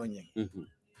pilen no nyi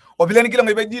o pilen kilim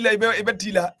be dila be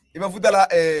tila ibe futala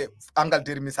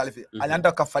Angleterre misal fi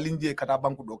alanda ka falinje kata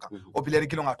banku doka o pilen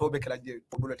kilim ato be kala je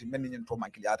podulati men nyen to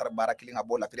mankili atara bara kilim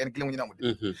abola pilen kilim nyina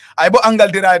mudi ay bo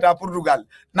Angleterre ayta Portugal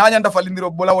na nyanda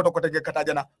falindiro bola woto ko tege kata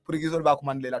jana pour gisol ba ko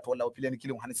man lela to law pilen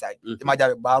kilim hani say ima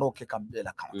jabe baro ke kambe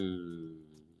la kan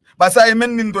ba say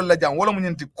men nin do la jang wala mu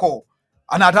nyenti ko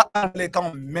anata ale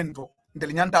kam mento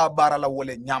ndel nyanta bara la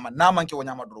wole nyama na manke wo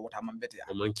nyama do wota man bete ya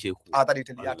manke ko atari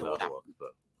teliyata wota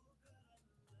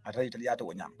atayitaliata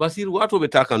wonyam basir wato be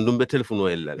takan dum be telephone o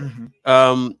ella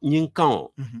nyin kan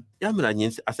yamira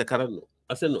nyin asakarano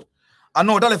aseno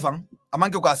ano tale fan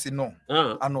amanke ko asino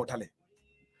ano tale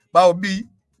bawo bi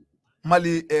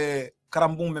mali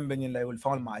karambum membe nyin lay wol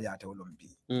fawal ma yaate wolom bi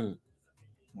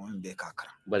mo be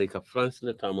kakara bari ka France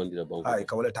na tamandi la banko ay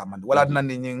ka wala tamandi wala nan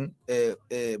ni nyin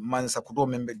man sakudo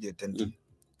membe je tendi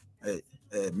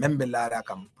membe lara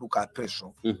kam pour ka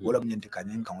presso wala nyenti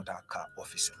kanyen kan wata ka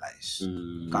officialize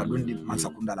ka dundi man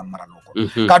sakunda la maralo ko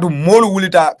ka du molu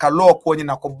wulita ka lo ko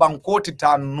nyina ko banko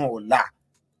titano la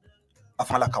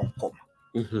afala kan ko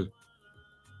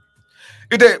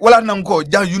ite wala nan ko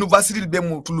ja university be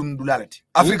mo tulum dulalati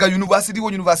Africa university wo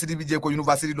university bi je ko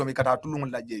university do mi kata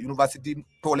tulum la je university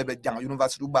tole be jang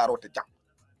university baro te jang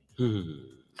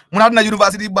muna na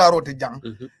university baro te jang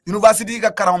university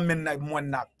ka karam men na mo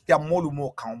na ya molu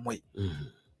mo kan moy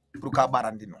pour ka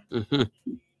barandino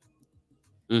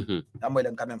amoy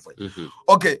len kamen foy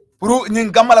okay pour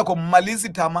nyin gamala ko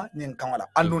malisi tama nyin kanwala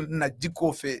andu na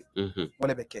jiko fe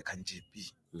wala be ke kanje bi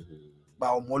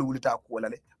bawo molu wulita ko wala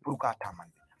le pour ka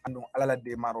tamande andu alala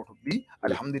de maroto bi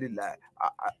alhamdulillah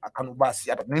akanu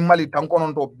basi ata ni mali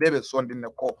tankonon to bebe sondine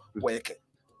ko wayeke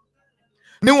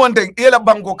ni wonte ela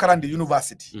banko karande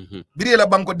university biri ela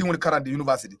banko dingul karande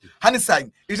university hani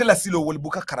sai itela silo wol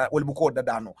buka kara wol buko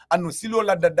dada no anno silo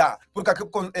la dada pour ka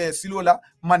silo la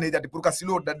manager pour ka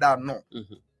silo dada no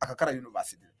aka kara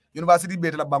university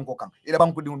be la banko kan ela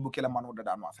banko dingul bukela mano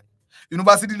dada no afa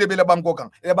university le be la banko kan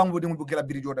ela banko dingul bukela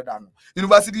birijo dada no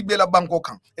university be la banko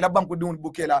kan ela banko dingul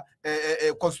bukela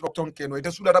construction keno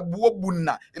ite sula rabu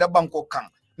bunna ela banko kan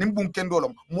nimbun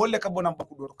kendolom molle ka bonam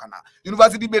bakku do kana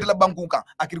university be la banko kan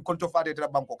agriculture faade la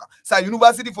banko kan sa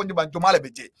university fonde ban jomala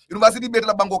be je university be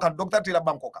la banko kan doctor te la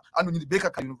banko kan anu ni be ka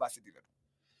university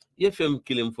yefem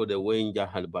kilim for the wenja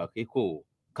halba ko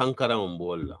kankara on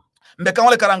bolla mbe kan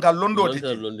wala karanka londo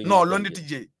tije no londi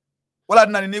tije wala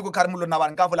nani ni ko karmulo na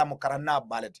wan ka fala mo karanna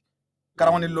balati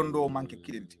karawoni londo manke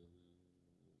kilinti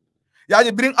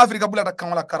yaje bring africa bulata kan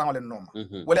wala karan wala noma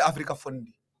wala africa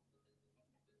fondi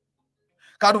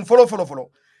kadum folo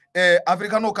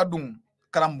africa no kadum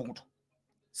karambunguto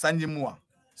sanji muwa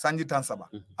sanji tansaba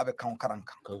abe kan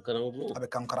karanka abe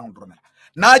kan karan drone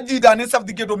na jida ni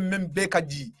safdi gedo membe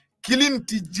kaji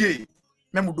kilinti je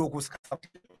memu do ko safdi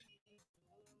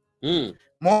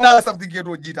mo na safdi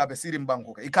gedo jita be sirim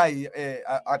banko ka ikai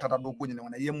atata do ko nyine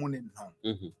wana yemune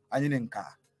no anyine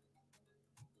nka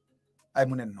ay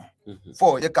munen no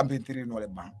fo ye campaign tiri no le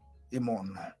ban e mo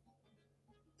no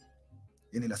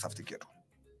ini la safti gedo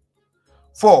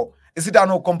fo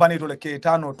isitano company to le ke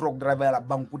tano truck driver la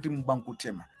banku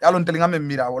tema yalo ntelinga me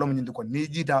mira wala mo nyindi ko ni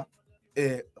jita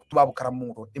tubabu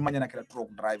karamuto imanya kala truck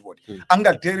driver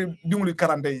angal teri dinguli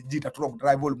karande jita truck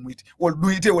driver muiti wol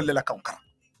duite wol la kankara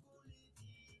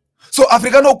so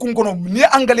africano kunkono ni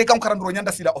angale kankarandro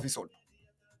nyanda sila official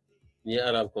ni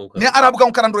arab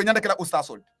kankarandro nyanda kala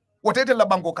ustasol wotete la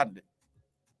banko kande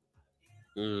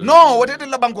no wotete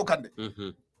la banko kande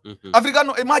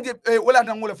africano imaje wala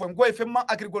tan ngole fo ngoy femma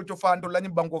agriculture fando lañi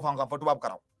banko fanga fa tubabu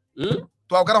karaw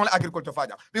tubabu karaw la agriculture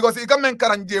faja because i kamen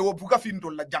karanje wo puka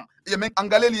findo la jang ye men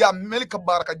angale ya melka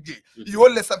baraka je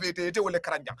yolle safete ete wole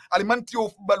karanjang alimanti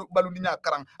o balu nya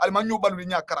karang alimanyo balu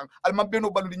nya karang alimabeno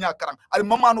balu nya karang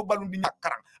alimamano balu nya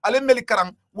karang ale meli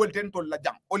karang wolten to la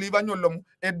jang oliva nyolom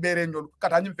e bere nyol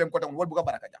kata nyim fen ko tan wol buka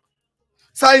baraka jang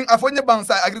sayin afonye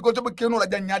bansa agriculture be keno la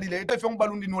jang nyaadi le ete fen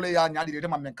balu no le ya nyaadi le ete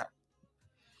mammen karang.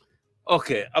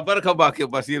 Okay, abaraka bake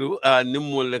Basiru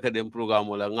nimmol le kadem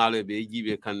programme la ngalo be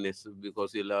jibe kannes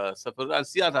because la safar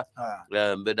siata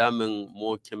be damen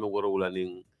mo keme woro wala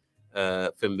nin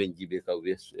fembe jibe ka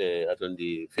wes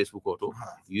atondi Facebook auto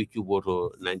YouTube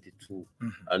auto 92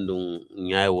 andun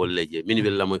nyaay wolle je min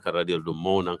bella moy ka radio do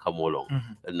mawnan kamolon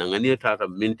nangani tata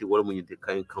minti wala mo nyinte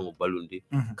kan balundi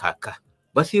kaka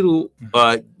Basiru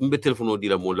mbe telefono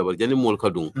dila mo labar jani mol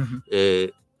kadum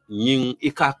ñing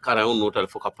ika karan no tal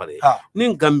foka pare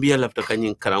nin Gambia lafta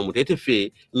kanyin karan mu tete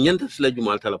fe nyanta sila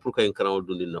jumal tala pour kayin karan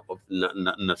dundi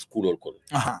na school ko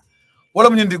wala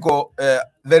mu ñindi ko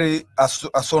very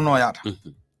asono yata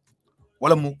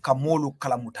wala mu kamolu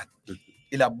kala mutan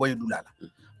ila boydulala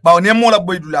bawo ne mo la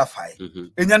boydula fay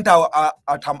e nyanta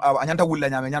nyanta wulla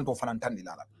nyame nyanto fanan tan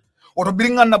dilala oto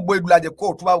biringan na boydulaje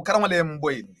ko tuba karan wala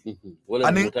mboy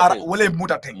anin wala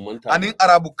muta ten anin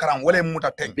arabu karam wala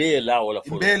muta ten be la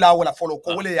wala folo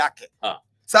ko wala yake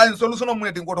sa en solution mo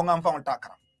ne ko to ngam fa on ta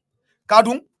karam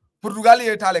kadum Portugal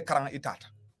ye tale karam itata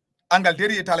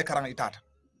Angleterre ye tale karam itata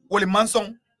wala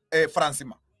manson France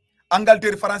ma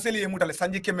Angleterre français ye muta le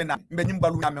sanji kemena mbe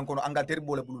nyimbalu ngamen ko Angleterre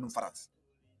bole bulu France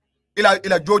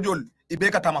ila jojol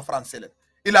ibe katama français le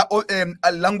ila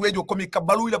language komi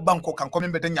kabalu ila banko kan komi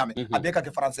mbete nyame abeka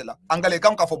ke français la angale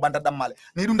kan ka fo banda damale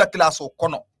ni dunda classe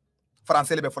kono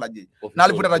français le be fola je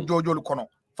nali futata jojol kono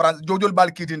france jojol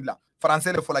bal kitin la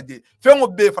français le fola je fengo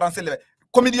be français le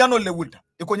comediano le wulta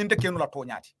e ko nyinte kenu la to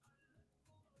nyaati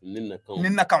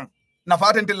ninna kan na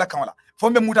fatente la kan wala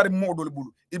fombe mutari modol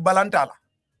bulu i balantala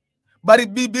bari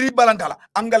biri balantala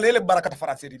angale le barakata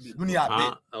français bi dunia be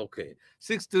okay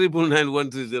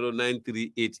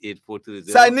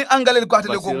 6391309388430 sa ni angale ko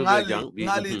atele ko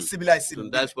ngali civilization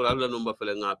diaspora la number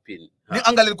fele ngapin ni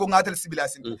angale ko ngatel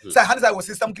civilization sa hanza wo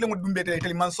system kile ngudum bete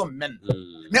tel mansom men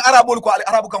ni arabol ko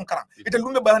arabu kan karan ite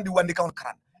lumbe balandi wandi kan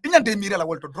karan inyante mire la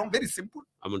wolto drum very simple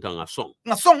amunta nga song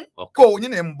ko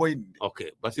nyine mboyinde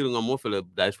okay Basiru nga mo fele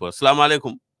diaspora assalamu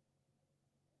alaikum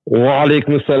wa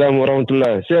alaikum assalam wa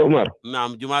rahmatullah Cheikh Umar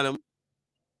naam jumalam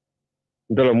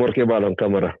dala morke balon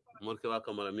camara morke wa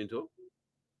camara minto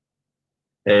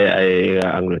ay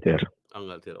Angleterre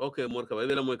okay morke ba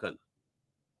bela moy kan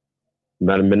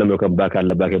man menam ko bakal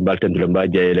la bakal baltendu mba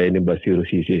jeyele ni Basiru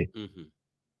Cissé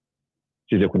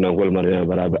Cissé ko nangol man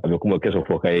barabe abe kuma keso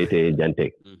fo kayete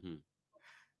jante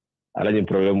ala ni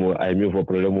problème ay mi fo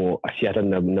problème asiata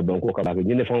na banko ka ba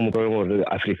ni ne fam problème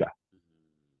Afrika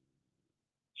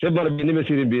sebar bi ni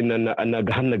mesiri bi na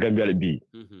gahanna gambia bi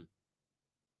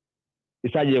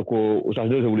isaje ko usas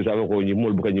do wuli sa ko ni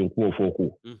mol bu ka ni ko foku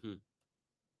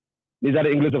ni zara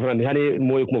english of rande hani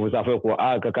moy ko sa fa ko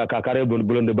ka kare bon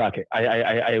bulonde bake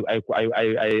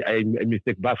ay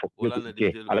mistake ba fo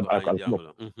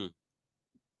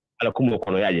ala kumo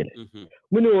kono yaje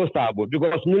mini o sabo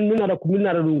because min nada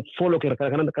dum folo ke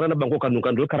kana banko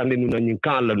kan do karande nu nyin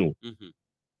kan la nu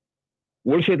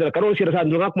wol shedra karo shedra sa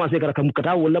ndonga commencer kara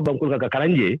kata wala banko ka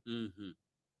karanje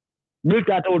mil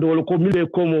ta taw wala ko mil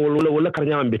ko mo wala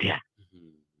karnya ambetiya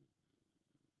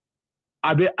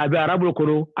abe arabul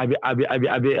kono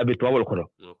abe tawal kono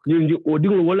ni o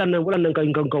digol wala nan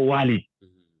kan wali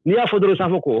ni ya fodoro sa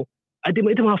foko ati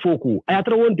ita ma foku aya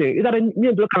tara wonte idara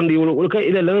ni do karande wala kay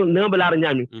ila na balara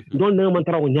nyami don na man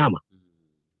tara ko nyama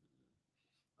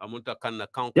amunta kanna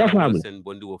kan sen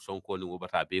bondi wo sonko ni wo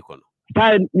bata be kono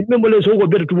ta ni membole sonko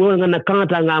betu mo ngana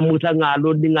kanta nga muta nga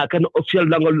lo dinga kan official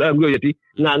dangol ngoyati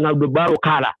nga do baro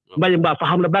kala baye ba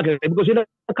faham la bagay because ina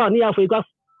kan ni ya fay ko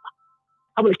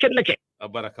amul ken nake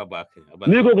baraka bake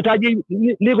ni ko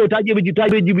taji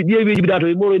bi dato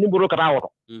mo ni mboro kata woto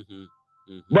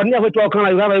bon ni fa to kan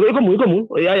la ko mu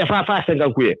ya fa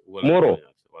 50 kuye moro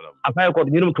afay ko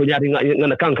ni to nyaati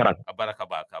ngana kankaran baraka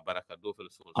baka baraka do fel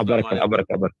so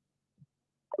baraka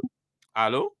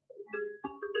allo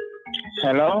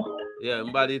hello yeah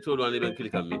mbadi to do ani ben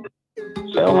click mi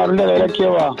so ngarle la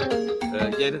kewa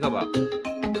jeyde ka ba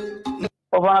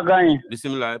o fa gani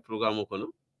bismillah programme ko no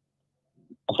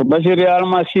basiri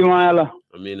alma sima yala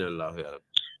amin allah ya rab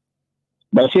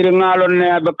basiri ngalon ne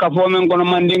be kafo men kono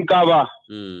mandin kaba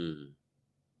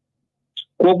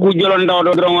ko ku jolon daw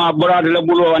do dronga borade la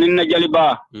bulo anin na jaliba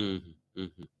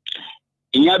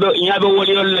inyabe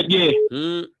woli yon la je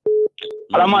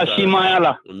alma sima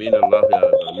yala amin allah ya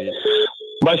rab amin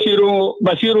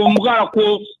basiru mugara ko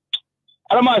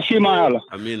alma sima yala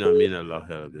amin amin allah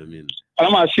ya rab amin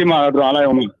alma sima do ala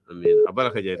yomi amin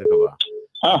abaraka jeyde ka ba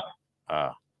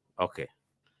okay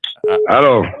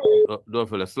allo do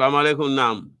fele assalamu alaikum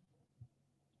nam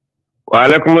wa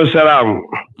alaikum assalam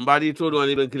mbadi to do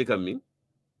ani ben click mi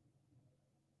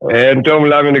tom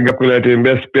lamini gapulati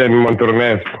mbespen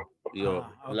montornes yo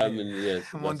lamini yes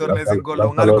montornes golo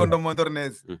ngal kondo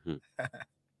montornes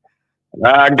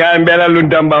ga mbela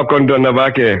luntamba kondo na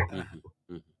bake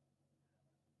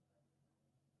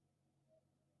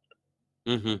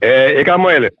e ka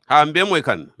moyle ha mbe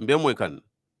moy kan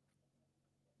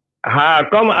ha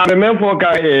comme ame men fo ka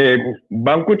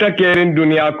bankuta kerin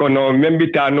dunia kono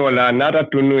membitano la nata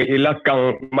tunu ila kan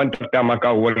mantata maka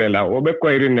wolela obe ko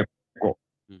irine ko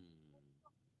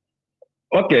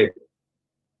okay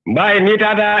by ni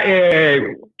tata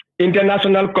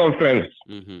international conference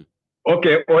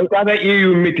okay on tata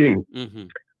EU meeting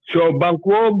so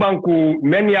banku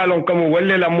men yalon comme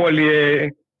wolela moli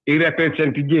i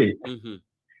represent je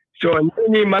so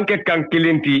ni manke kan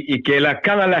kilinti ikela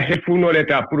kanga la hefuno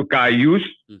leta pour ka use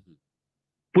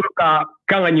pour ka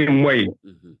kanga ni moy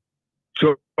so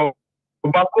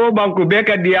banko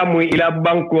beka diamu ila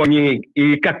banko ni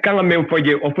ka kanga men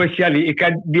foje officially ika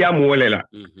diamu wolela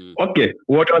okay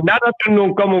woto nada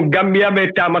tunu comme Gambia be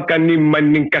tamaka ni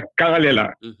man ka kanga lela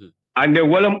ande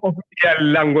walam official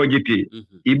language ti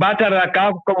ibatara ka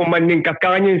ko man ka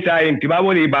kanga sa enti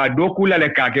baboli ba dokula le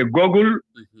ka ke Google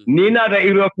ni na da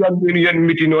European Union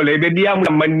meeting ole be diamu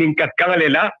man ka kanga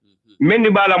lela men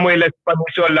bala moy la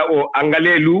spanish la o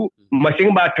angalelu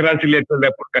machine ba translate le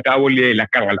pour kata woli la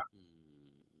kanga la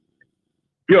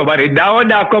yo bari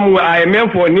dawda comme ay même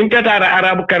fo ni tatara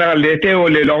arab karal le te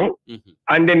ole long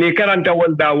ande ni karanta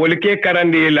wonda wol ke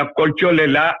karande la culture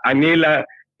la anila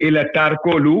ila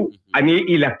tarkolu ani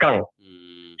ila kan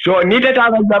so ni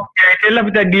tatara te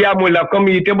lafta diamu la comme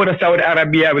yite bodo Saudi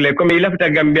Arabia le comme ila lafta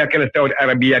Gambia kala Saudi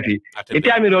Arabia ti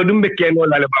itami do dumbe keno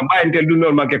la ba entel du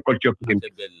normal ke culture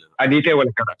ani te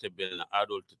wala kan atebelna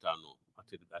adol titano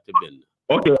atebelna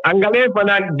okay angale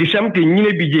fana disamti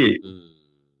nyine bije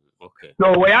okay so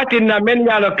wayati na men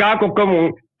yalo ka ko comme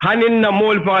hanin na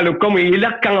mol falu comme ila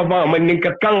kan fa man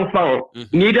ninka kan fa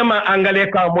ni dama angale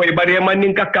ka moy bare man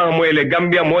ninka kan moy le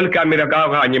Gambia mol camera ka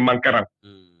fa ni mankara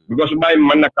because bay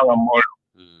man na kan mol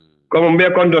comme be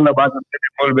kon do na ba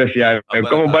mol be sia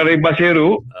comme bare basiru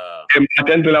em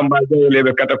atento la mbaje le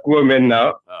be kata ko men na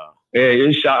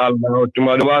inshallah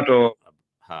tuma do wato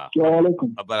assalamu alaikum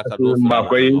abaraka do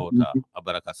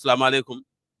abaraka assalamu alaikum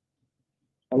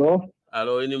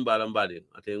allo ini mbala mbali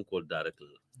aten call direct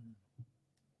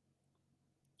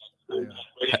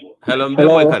hello mbe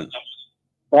moy kan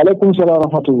wa alaikum salam wa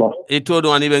rahmatullah e to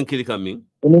do ani ben kilika min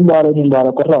ini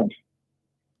mbara ko tan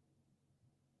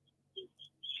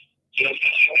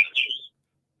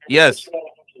yes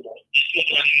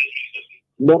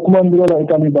document bi la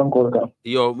itami bankol ka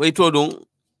yo may to dum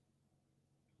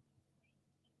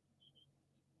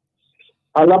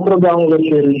ala programme le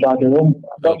chéri dade mom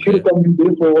da fir kam bi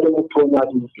fo wala mo ko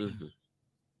ñaati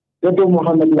to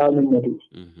Muhammad Lamin Nadi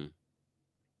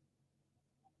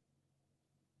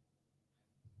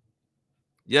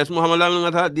yes Muhammad Lamin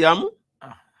ngata diam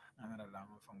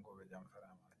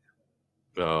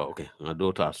okay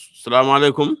ngadota assalamu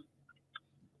alaikum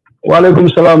wa alaikum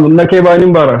salam nake ba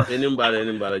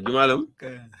nimbara jumalam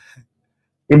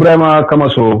Ibrahima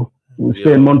Kamaso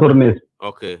c'est Montornes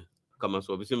okay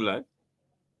Kamaso bismillah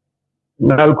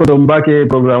ngal ko dum bake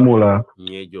programme la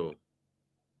ngejo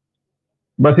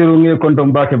Basiru nge kontom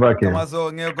bake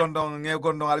Kamaso nge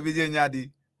kondon albije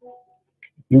nyaadi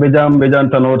mbe jam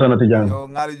tan tanati jam yo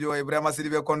ngali jo Ibrahima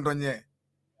Sidibe kondon nye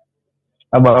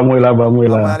aba amoyla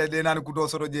amale de nan kudo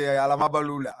soro je ala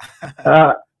mabalula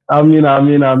amina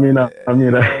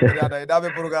da be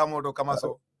programme do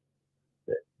Kamaso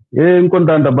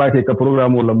kontanta bake ka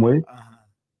programme la moy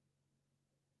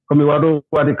komi waɗo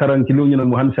waɗi karankilu ñino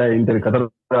mo han sa inter katara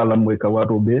la moy ka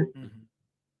wato be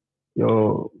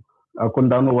yo a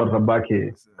kontano warta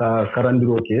bake ka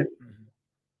karandiro ke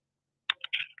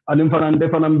anim fanan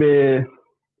defanam be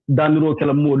daniro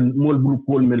kala mol bul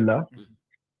pol mella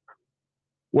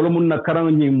wala mun na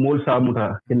karanni mol samuta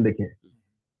kendeke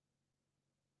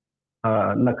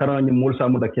na karanni mol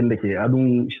samuta kendeke adum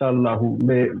inshallah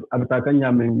be abta kanya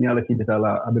men nyala ki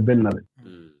betala abe bennale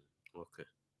okay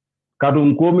kadum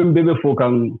ko min bebe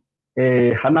fokan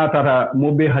hanatata mo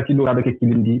be hakilo kada ke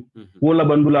kilindi wala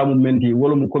bandula mu menti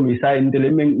wala mu komi sa indele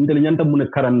nyanta mun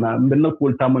karanna benna ko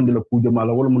tamandila ku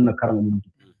jomala wala mun na karanna mun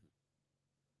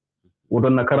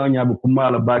wodon na karanya bu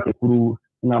kumala bake kuru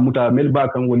nga muta mel ba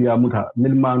kan woli ya muta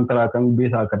mel man tara kan be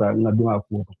sa kata nga duma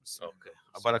ko okay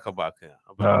abaraka bake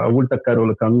wulta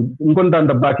karol kan ngon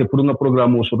danda bake pour nga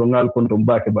programme so do ngal konto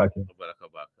bake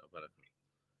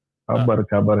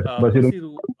abaraka basiru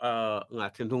nga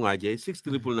tentu nga je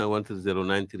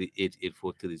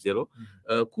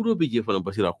 6991309388430 kuro be je fana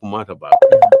basira kumata ba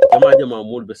jama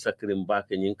mol be sakrim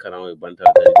bake nyin karam e bantal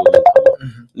da do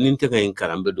nin te ngay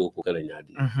karam be do ko kala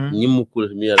nyaadi nyim ko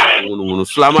mi yalla ngunu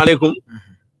assalamu alaikum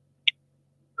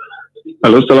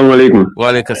allo assalamu alaikum wa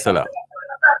alaikum assalam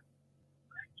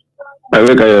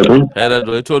awe kayato era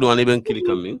do to do wani ben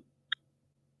kilikam min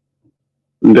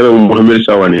ndere Muhammad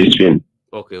Sawane Spain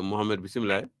okay Muhammad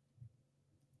bismillah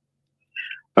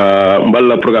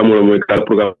mballa programme mo ka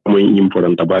programme nyim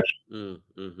foran tabaki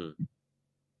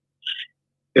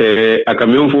aka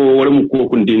men fo wala mu ko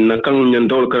kundi na kan nyan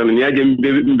dol kan ya je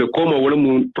be koma wala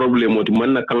mu problème oti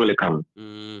man na kan le kan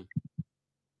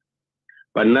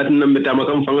banat na meta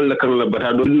makam fangal la kan la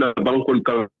bata do na bankol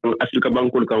kan Afrika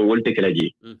bankol kan wolte kelaji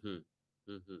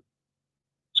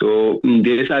so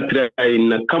nde sa tray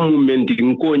na kam menti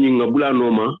ko nyi ngabula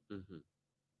noma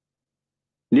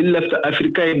ni lafta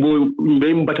Afrika e bo be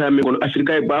mbata me kon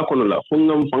Afrika e ba kono la fo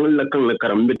ngam fangal la kan la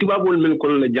karam be tibabol men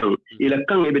kon la jang ila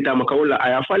kan e beta maka wala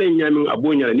aya fale nyamin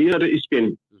abonya ni na Spain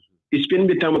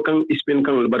be tamakan Spain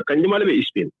kan bar kan jimale be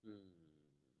Spain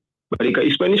bari ka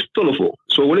Spanish tono fo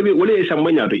so wala e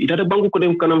sambanya to itata banku ko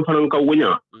dem kanam fanan ka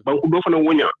wonya banku do fanan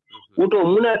wonya woto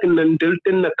munatin nan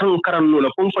delten na kan karanno la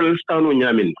fon fal stano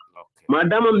nyamin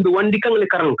madama mbe wandi kan le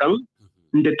karan kan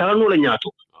nde tano la nyato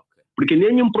porque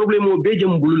neñum problème o be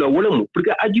jam bulula wala mu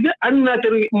porque ajibe anna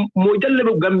ter mo jalle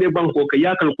do gambe banko ka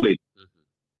yakal kulay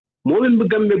mo men be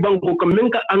gambe banko ka men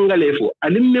ka angale fo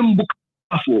alim men bu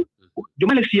kafo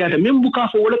jomale siyata men bu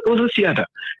kafo wala ko siyata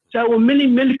sa o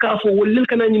mel kafo wala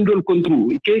kana ñim dol control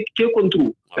ke control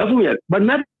kafu ya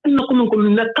banat na ko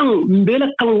na kan mbela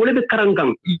kan wala be karankan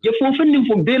ye fo fanni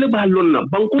fo bele ba lonna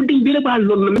banko din bele ba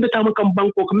lonna men be tama kam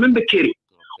banko ka men be keri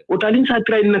o talin sa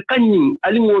tray na kanyin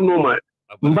alin wonoma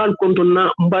mbal kontonna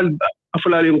mbal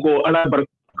afalalen ko ala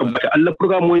baraka baki alla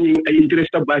programme mo ni ay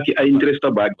interest baki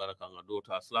baraka nga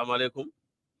dota assalamu alaikum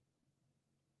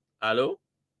allo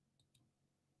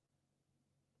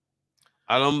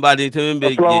mbadi temen be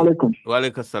wa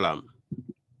alaikum salam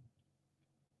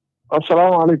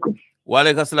assalamu alaikum wa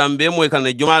alaikum salam be moy kan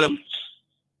jumalam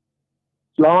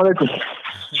assalamu alaikum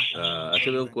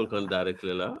ateben kol kan direct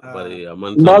la bari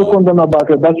man mbal kontona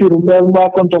bake Basiru mbal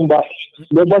konton ba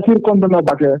be Basir kontona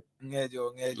bake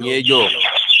ngejo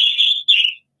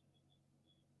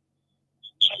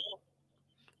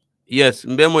yes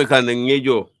mbe moy kan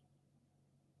ngejo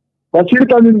Basir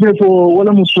kan nge fo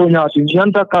wala musonya ti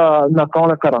nyanta ka na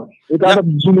kawla karam ita da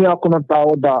dunia kono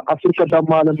tawo da Afrika da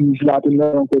malam islati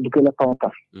na ko dukela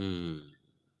kawka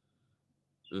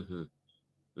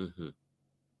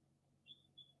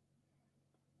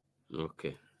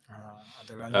okay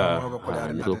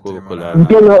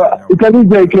Italy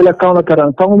jay kela kauna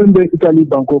karang member Italy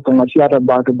banko kanga siata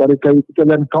bank bari kay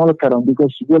Italian kauna karang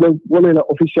because wala la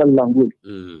official language.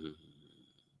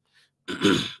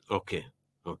 Okay.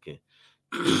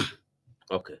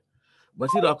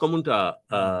 Basiru akamunta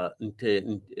nte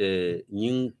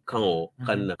nyin kango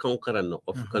kanna kango karanno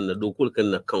of kanna dokul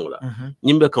kanna kango la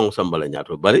nyimbe kango sambala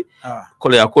nyato bari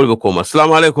kole ya kolbe koma.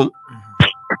 Assalamu alaikum.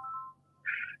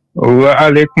 Wa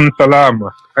alaikum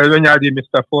salam. Ayo nyaadi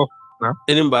Mr. Fof na.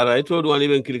 Enim bara ito do wani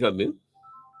ben kilika bin.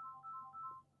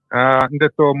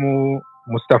 Ndeto mu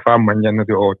Mustafa Manyan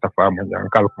de o Tafa Manyan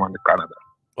kalkman Canada.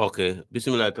 Okay,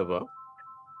 bismillah Tafa.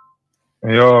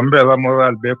 Yo mbela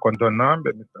moral be kontona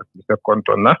be Mr.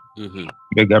 kontona.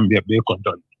 Be Gambia be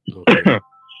kontona.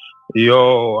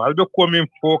 Yo albe komi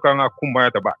foka nga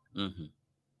kumba ta ba.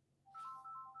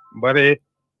 Bare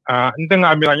ndenga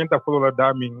amira nyanta fulo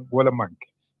dami wala manke.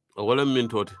 Wala min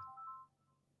toti.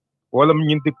 Wala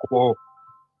nyinti ko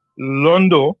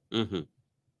Londo.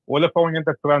 Wala fa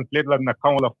nyanta translate la na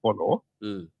kan wala follow.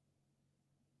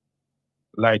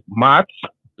 Like math,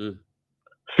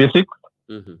 physics,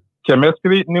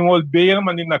 chemistry, ni wol be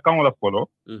man ni na kan wala follow.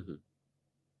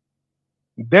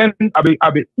 Then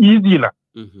abe easy la.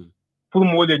 For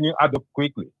more than you adopt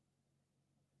quickly.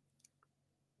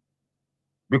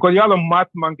 Because you have a math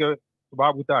manke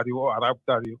Babutari or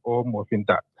Arabtari or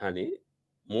Mofinta. Honey,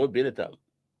 more better.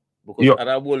 Because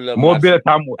Arabul more better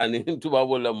and into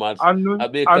Babula Mats. A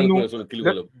big calculation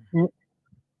kilo.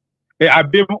 A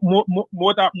bit more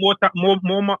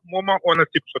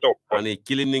ownership sort of. And a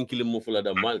killing Kilimufula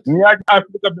the Malt. Near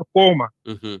Africa before,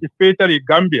 especially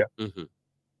Gambia.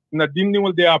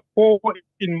 Nadini, they are poor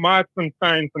in math and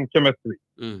science and chemistry.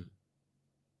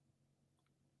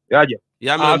 Yeah.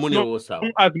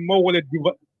 As more will it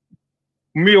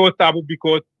me o sabu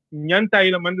because nyanta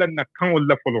ila man na kanol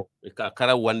la follow.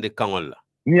 Kara wande kanol la.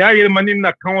 Nya ila man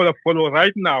na kanol la follow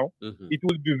right now. It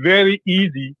will be very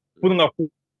easy for nga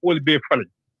will be falling.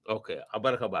 Okay,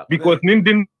 abaraka ba. Because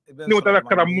nindin ni utala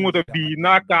kara moto bi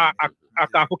naka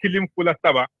aka fokilim fula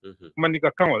saba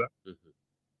manika kanol.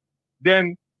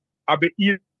 Then abe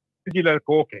easy la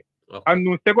ko okay. And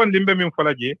no second limbe min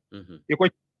falaje. Iko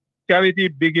charity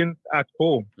begins at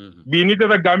home. Bi ni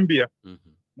da Gambia.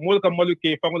 Molka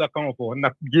maluke fangola kango na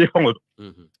ge fango.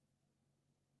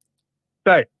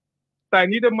 Sai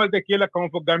ni de malde kela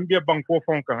kango Gambia banko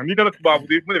fonka ni da babu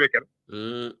de mo bekel.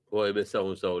 O ebe sa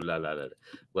la.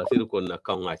 Basir ko na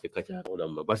kango ake kacha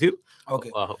odamba. Basir?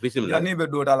 Okay. Bismillah. Yani be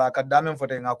do dala ka damen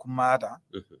fote nga kumata.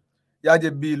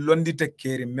 Yaje bi londi te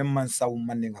keri memman saw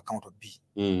manne nga kango bi.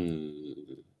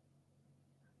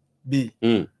 Bi.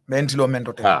 Mentilo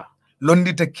mento te.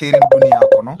 Londi te keri dunia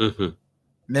kono.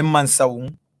 Memman saw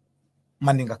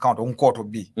mandinga account on koto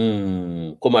bi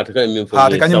comme ataka min fo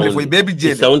baby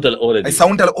jele I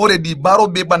soundal already baro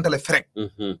be bantale frek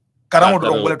karango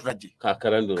do wala tutaji ka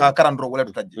karando wala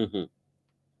tutaji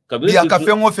bi aka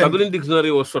fengo fen kabrin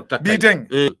dictionary o sotta bi teng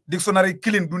dictionary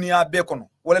killing dunia be kono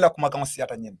wala la kuma kan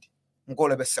siata nyenti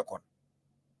ngolo be second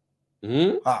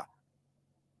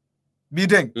bi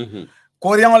teng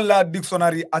Korean la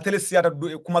dictionary atele siata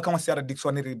kuma kan siata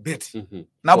dictionary beti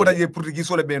na boda je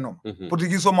portugais le benom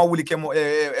portugais ma wuli kemo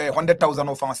 100,000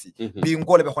 of fancy bi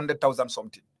ngole be 100,000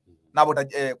 something na boda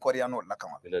Korean la kan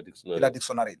la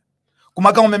dictionary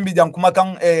kuma kan membi jang kuma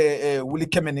kan wuli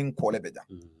kemenin ko le be jang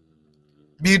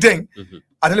bi den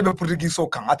atele be portugais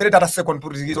kan atele tata second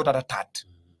portugais tata third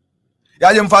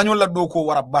ya je mfanyo la do ko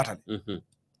wara batale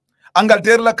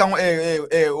Angleterre la kan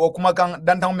o kuma kan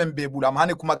dantan membe bula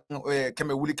mahani kuma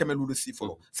keme wuli keme lulu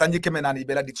sifolo sanji keme nani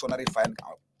bela dictionary fine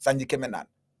kan sanji keme nani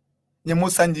nyemo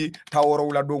sanji taworo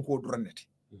wala do ko duraneti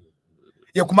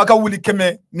ye kuma ka wuli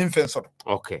keme nim fen soto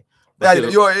okay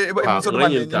yo so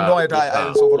man ndo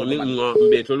eta so folo ni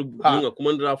mbe tolu nga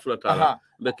kumandra fulata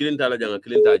be kilinta la janga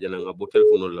kilinta jana nga bo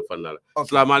telephone la fanala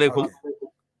assalamu alaikum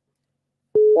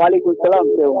wa alaikum salam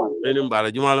Suleiman enim bara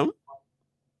jumalam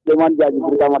Suleiman Jaji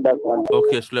Brikama Dasman.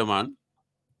 Okay, Suleiman.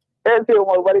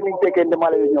 Suleiman, bari ni teke nde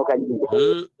male nyo kanji.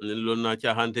 Ni lonna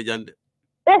cha hante jande.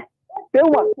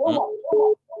 Suleiman.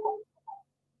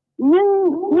 Ni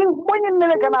bonyin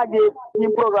nele kana je ni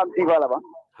program si bala ba.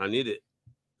 Hani de.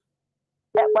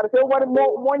 Par Suleiman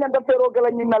mo nyanda fero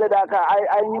kala ni nale da ka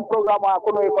ay ni program a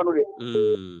kono e panude.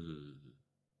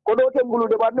 Ko do te bulu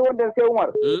de ba ni wonde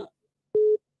Suleiman.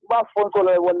 Ba fonso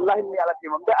le wallahi ni ala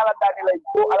tima be ala dani lay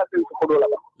ko ala tin ko do la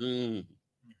ba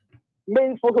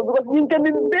mais fonso because ñin tan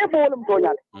be fo wala to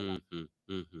ñaat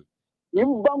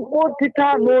yim banko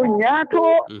tita no ñaato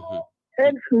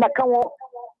en nakamo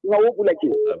ngawo bulake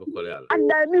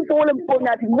anda mi to wala ko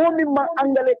nyati mo mi ma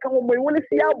angale kan moy wala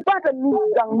siya bata mi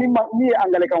dang mi ma mi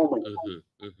angale kan moy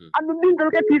andu din dal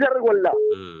ke tidar wala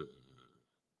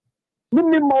min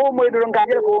min ma o moy do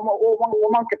ngajere ko o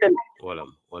man keten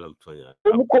wala tonya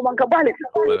ko man ka balik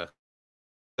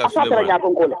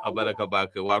abaraka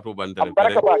bake wato bandare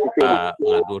nga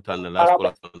do tan la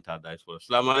skola ta da so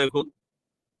assalamu alaikum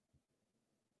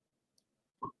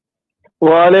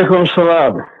wa alaikum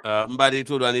salam mbadi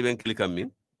to do ani ben klikam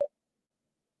min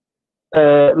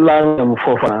la ngam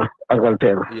fofa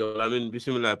Angleterre yo lamin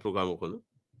bismillah programme ko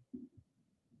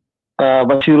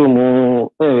Basiru mu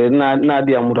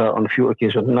Nadia Muta on few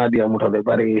occasions Nadia Muta be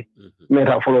bari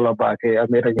meta follow la bake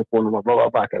meta ke ponu ma baba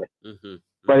bake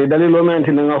bari dalilo menti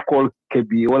nga call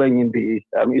kebi wala nyimbi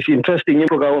it's interesting in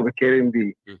program be Kering bi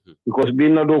because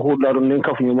bin na do ko la don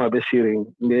kaf nyuma be sharing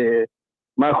be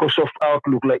Microsoft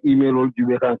Outlook la email ol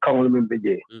jube kan kawol men be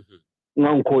je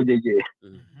ngan ko jeje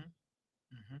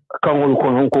kawol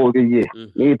ko non ko jeje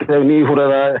ni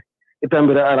furara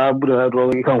itambira arabu da do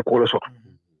kan ko so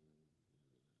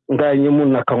nga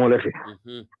nyimun na kangolete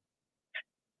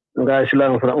nga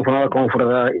islam from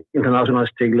conference international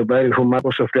stage le bari from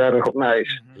Microsoft are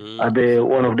recognized abe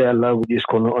one of their languages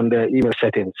on the email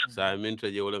settings sa min to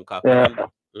je wolen ka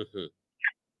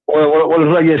wala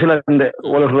raje silande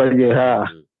wala raje ha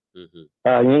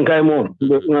nyin kay mo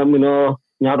mino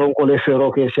nyaadon ko le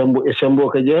fero ke sembo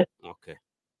ke je okay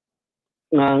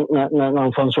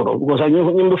nga fansoro because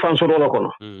nyimbe fansoro la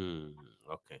kono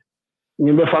okay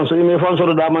ñimbe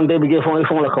fansoro da man de bige fon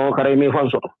la ko kare mi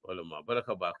fansoro wala ma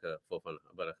baraka baka fofana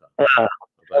baraka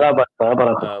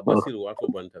baraka basir wato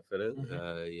banta fere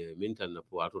min tan na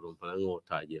wato don fana ngo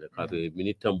taje ka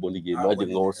minute tan boni je maji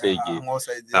ngo seje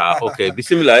okay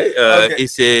bismillah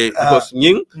ise because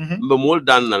ñing be mol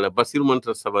dan na la basir man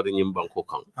ta sabari ñim banko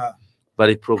kan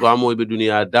bari programme o be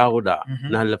duniya dawda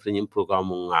na la fa ñim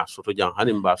programme nga soto jang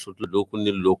hanim ba soto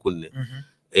lokunne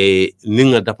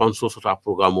ninga dapan so sota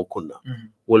programme kunna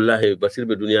wallahi basir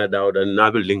be duniya dawda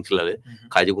nabil link la le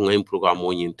kaji ko ngam programme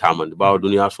o nyin tamande bawo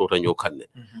duniya sota nyo kanne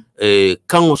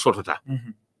kango sotata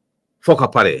foka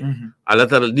pare ala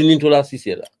tar dinin to la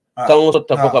sisela kango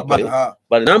sota foka pare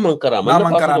bal na man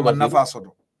karama na fa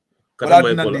sodo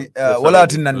wala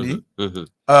tinandi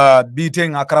bite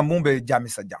nga karambumbe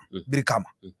jamisa jam birkama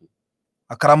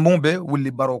akarambumbe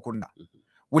wulli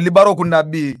baro kunda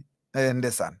bi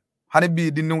ndesan hani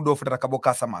bi dinnu do futata kabo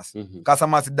kasamas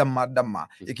damma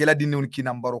ikela dinnu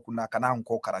kinam baro kuna kana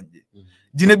Nko Karanje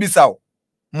jine bisaw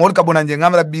mol kabona nje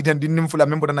ngamra bi ten dinnu fula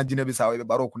membo na jine bisaw be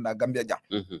baro kuna Gambia jam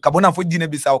kabona fo jine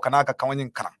bisaw kana ka kawanyin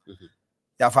karam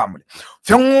ya famule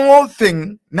fengo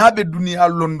feng na be duniya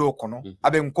londo kono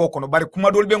abe Nko kono bari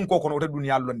kuma dol be Nko kono te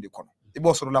duniya londi kono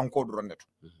ibo so la Nko do rondeto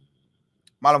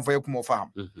malam fo yekumo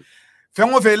faham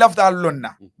fengo fe lafta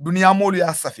lonna duniya molu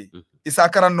ya safi isa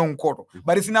karan non koto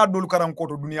bari sina dolu karan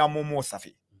koto duniya mo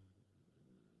safi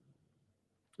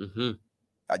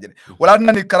ajene wala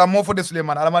nani karamo fo de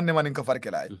Suleiman alaman ne manin ka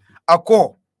farkela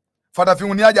ako fata fi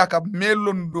unia ja ka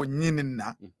melondo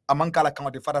nyininna aman kala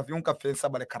kamati fata fi unka fe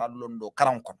sabale karan londo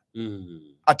karan kon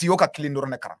ati yoka kilindoro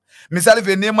ne karan misali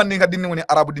fe ne man ni ka dinni woni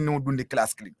arabu dinni dundi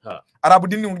class clean arabu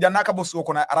dinni janaka bo so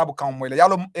ko na arabu kan moyle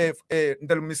yalo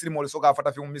ndel muslimo so ga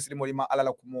fata fi muslimo ma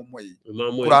alala ko moy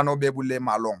qur'ano be bulle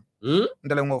malong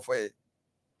ndele ngo foye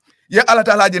ye ala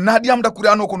taala je na diam da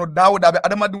qur'ano kono dawda be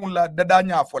adama dum la dada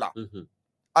nya fola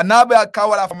anabe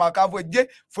akawala fama ka fo je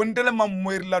fondele mam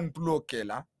moyrlan tulo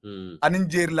kela anin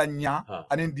jerlan nya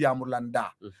anin diamur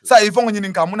landa sa ifo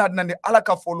ngini ka muna dinande ala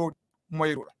ka folo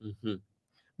moyrula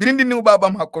birindi ni baba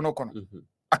ma kono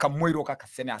aka moyro ka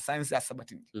sene science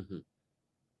asabatini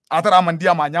atara man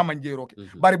diama nya man jero ke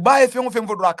bari bae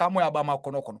fengo do aka moya ba ma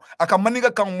kono aka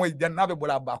maniga kan moy jannabe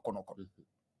bola ba kono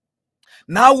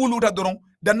na wuluta doron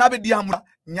dannabe diamura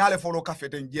nyaale folo ka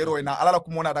feten jero na alala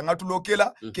kumona da ngatulo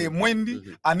kela ke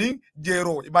moyndi ani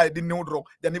jero iba dinne wudro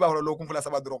jani ba wala lokum fula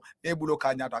sabadro e bulo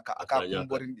ka nyata aka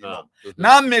kumborindi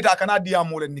na meta kana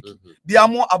diamo le niki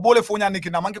diamo abole fonya niki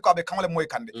na manke ko abe kamole moy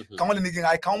kande kamole niki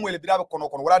ay kamole bidabe kono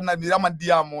wala na mirama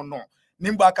diamo no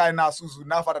nimba ka na suzu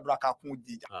na fara do aka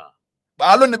kunjija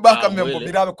alo ne baka membo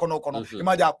bidabe kono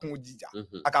imaja kunjija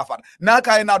aka fara na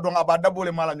ka na don abada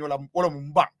bole mala nyola wala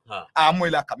mumba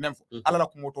moyla ka memfo alala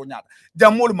ko moto nyaata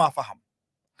jamol ma faham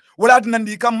wala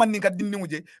dinandi kam man ni ka dinni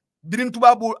muje birin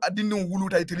tubabu adinni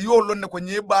wuluta itili yo lonne ko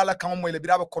nyebala kan moy le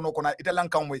biraba kono kona italian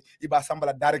kan moy iba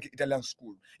sambala direct Italian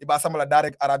school iba sambala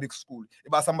direct Arabic school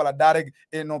iba sambala direct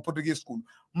no Portuguese school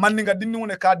mandinga dinni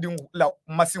wona ka din la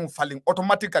machine falling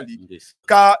automatically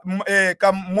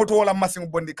ka moto wala machine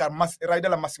bondi ka rider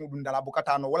la machine dundala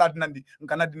bukatano wala dinandi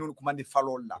ngana dinni ko mandi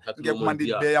falol la nge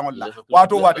mandi be yangol la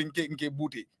wato wati nke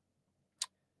bute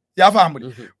ya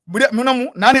fahamudi bude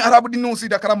munamu nani arabu dinni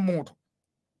usida karam moto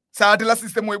saati la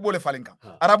système moy bole falinka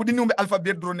arabu dinni be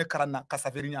alphabet drone karanna ka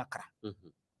saferinya kara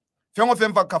fengo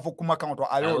femfa ka fo kuma kan to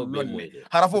ayo lonne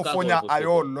harafo fonya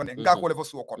ayo lonne nga ko le fo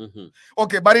suokon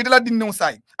okay bari dala dinni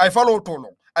sai ay falo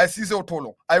tolo ay sise o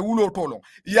tolo ay wulo tolo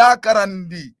ya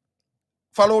karandi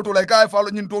falo to like ay falo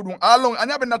nyin to dum alon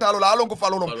anyabe natalo la alon ko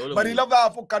falo lon bari la va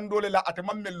fo kandole la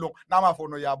atema mello na ma fo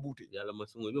no ya bute yalla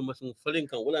masungu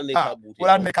falinka wala ne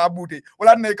ka bute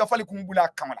wala ne ka fali kumbula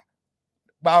kamala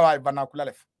bawa bana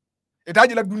kulalef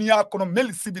etaji la dunia kono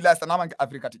mel sibila sana mangi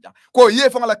Afrika tija ko ye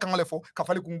fanga la kangale fo ka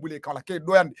fali kumbule kala ke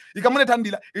doyandi ikamone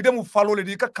tandila ide mu falo le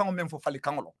di ka kango mem fo fali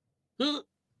kangolo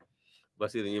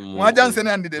basir ni mo wajan sene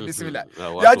andi de bismillah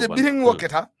yaje birin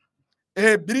woketa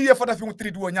biri ye fata fi mu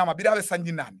tridu nyama biri abe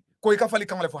sanji nani ko ka fali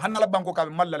kangale fo hanala banko ka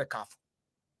mallale kafu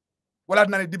wala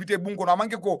nani député bunko no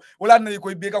manke ko wala nani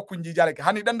ko be ka kunji jale ke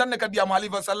hani dan ka diam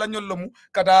halifa sallallahu lomu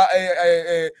kada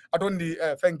atondi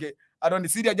fenke adondi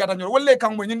sidia jata nyol wolle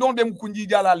kango nyi don dem kunji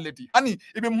jala leti hani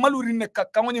ibe maluri ne ka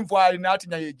kango nyi fo ay nati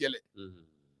nyaye jele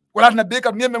wala na be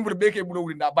ka ne membre be ke bulo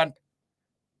winda band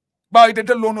ba ite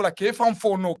lono la ke fam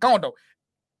fo no kango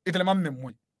ite mam mem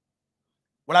moy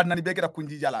wala nani be ke da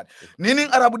kunji jala nini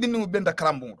arabu dinni benda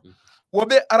karambo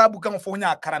wobe arabu kan fo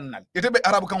nya karannal ite be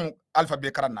arabu kan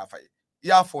alphabet karanna fay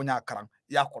ya fo nya karan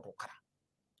ya koto karan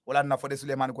wala na fode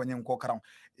Suleiman ko nyen ko karan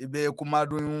ibe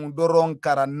kumadu doron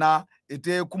karanna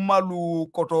ite kumalu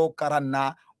koto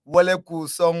karanna wale ku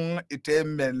song ite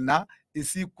menna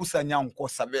isi kusanya nko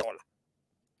sabeola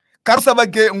kar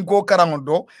sabage nko karan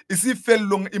do isi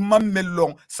fellong imam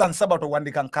mellong san sabato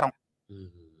wandi kan karan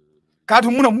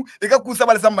katu munamu ika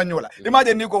kusabale samba nyola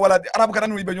imaje niko wala arabu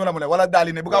karanu ibe nyola mole wala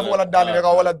dali ne buka wala dali ne ka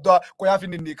wala do ko yafi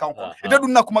ndi kanko ite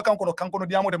dunna kuma kanko no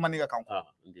diamote maniga kanko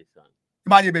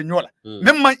imaje be nyola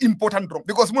même important drop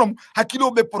because munamu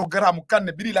hakilo be programme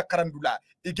kanne biri la karandula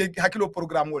ike hakilo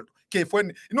programme wol ke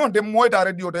fon non de moyta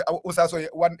radio de osaso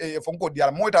wan fonko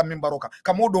diala moyta mimbaroka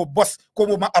kamodo boss ko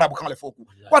mo ma arabu kan le foku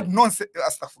what nonsense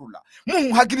astaghfirullah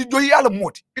mum hakili joyi yala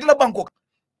moti ite la banko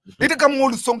ite kam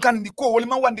wolu sonkandi ko wol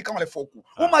ma wandi kam le foku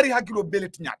o mari hakilo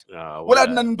belet nyata wala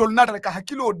nan dol nata ka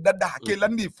hakilo dadda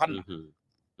hakilandi fan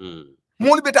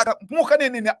mol beta mo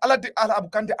kanene ne ala abu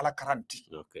kande ala karanti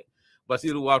okay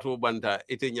basiru wato banta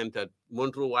ite nyanta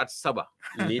montro wat saba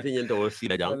ni ite nyanta wol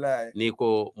sida jang ni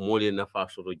ko mole na fa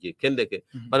soro je kendeke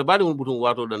bar bade mon butun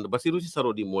wato dan basiru ci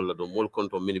saro di mol la do mol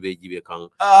konto min be jibe kan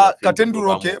ka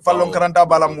tenduro ke fallon karanta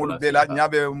bala mol bela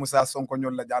nyabe Musa Sonko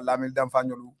nyol la jalla mil dam fa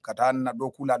nyolu kata na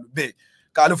do kula do be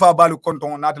ka alfa balu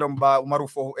konton natalom ba umaru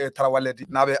fo tarawaleti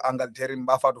nabe Angleterre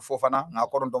mba fatu fofana nga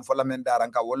koron don fola men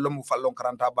daranka wollo mu fallon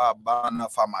karanta ba bana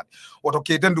famad oto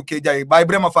ke tendu ke jay bay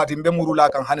brema fati mbe murula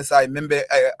kan hanisa membe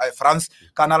France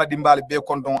kanala dimbali be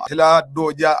konton tila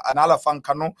doja anala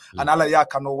fankano anala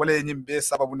yakano wala nyimbe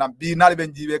sababu nam bi nali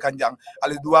ben jibe kan jang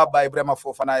ali duwa bay brema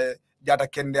fofana jata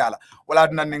kende ala wala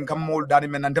nan kam mol dani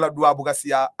men nan dela duwa buga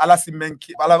siya ala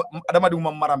simenki ala adama di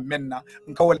mum mara menna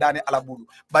nkawol dani ala bulu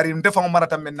bari ndefa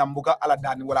marata menna mbuga ala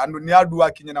dani wala andu niya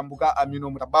duwa kinyana mbuga amino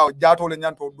muta bawo jato le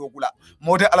nyanto dogula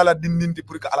mode ala la dindindi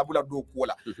pour que ala bula do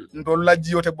kola ndo la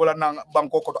jiyote bola nan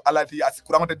banko ko to ala ti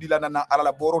asikuramata dilana na ala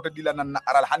la borote dilana na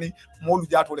ala hani molu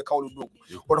jato le kawlu dogu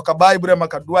oto ka bayi burema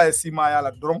ka duwa e sima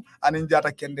yala drom anin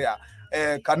jata kende ya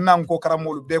kanna Nko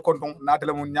Karango be konton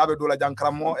natele mun nyaabe dola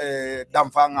jankramo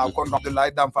damfa nga konton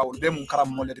Abdoulaye damfa be mun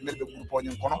karamo le melbe groupe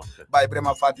nyen kono ba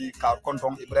Ibrahima Fati ka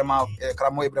konton Ibrahima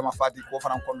Karamo Ibrahima Fati ko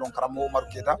fanan konton Karamo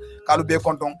Marketa kalu be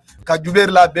konton ka juber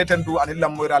la betendu anilla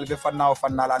moyral be fanna o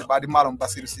fanna la badi malum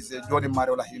Basir Cissé joni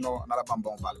mare wala hino nala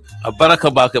bambon bal baraka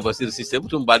baka Basir Cissé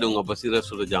butum badi ngo Basir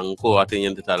so jang ko wate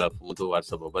nyente tala muto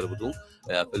WhatsApp bari butum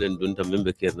apelen dunta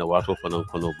Mengbe Kering na wato fanan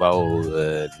kono bawo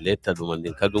letta dum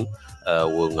andin kadum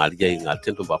wo ngal jey ngal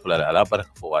tento ba fulare ala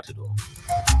baraka fo wati do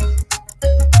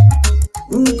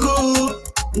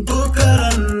Nko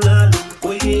karanna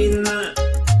koyina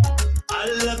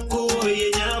alla ko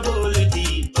yenya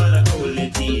boleti para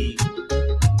koleti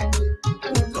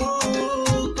Nko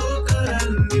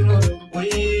karanni mo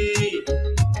koyi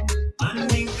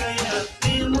andinka ya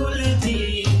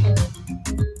timoleti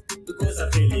ko sa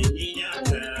fele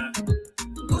nyata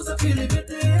ko sa fele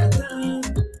beteta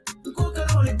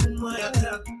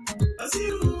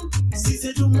Asiru, si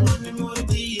c'est tout le monde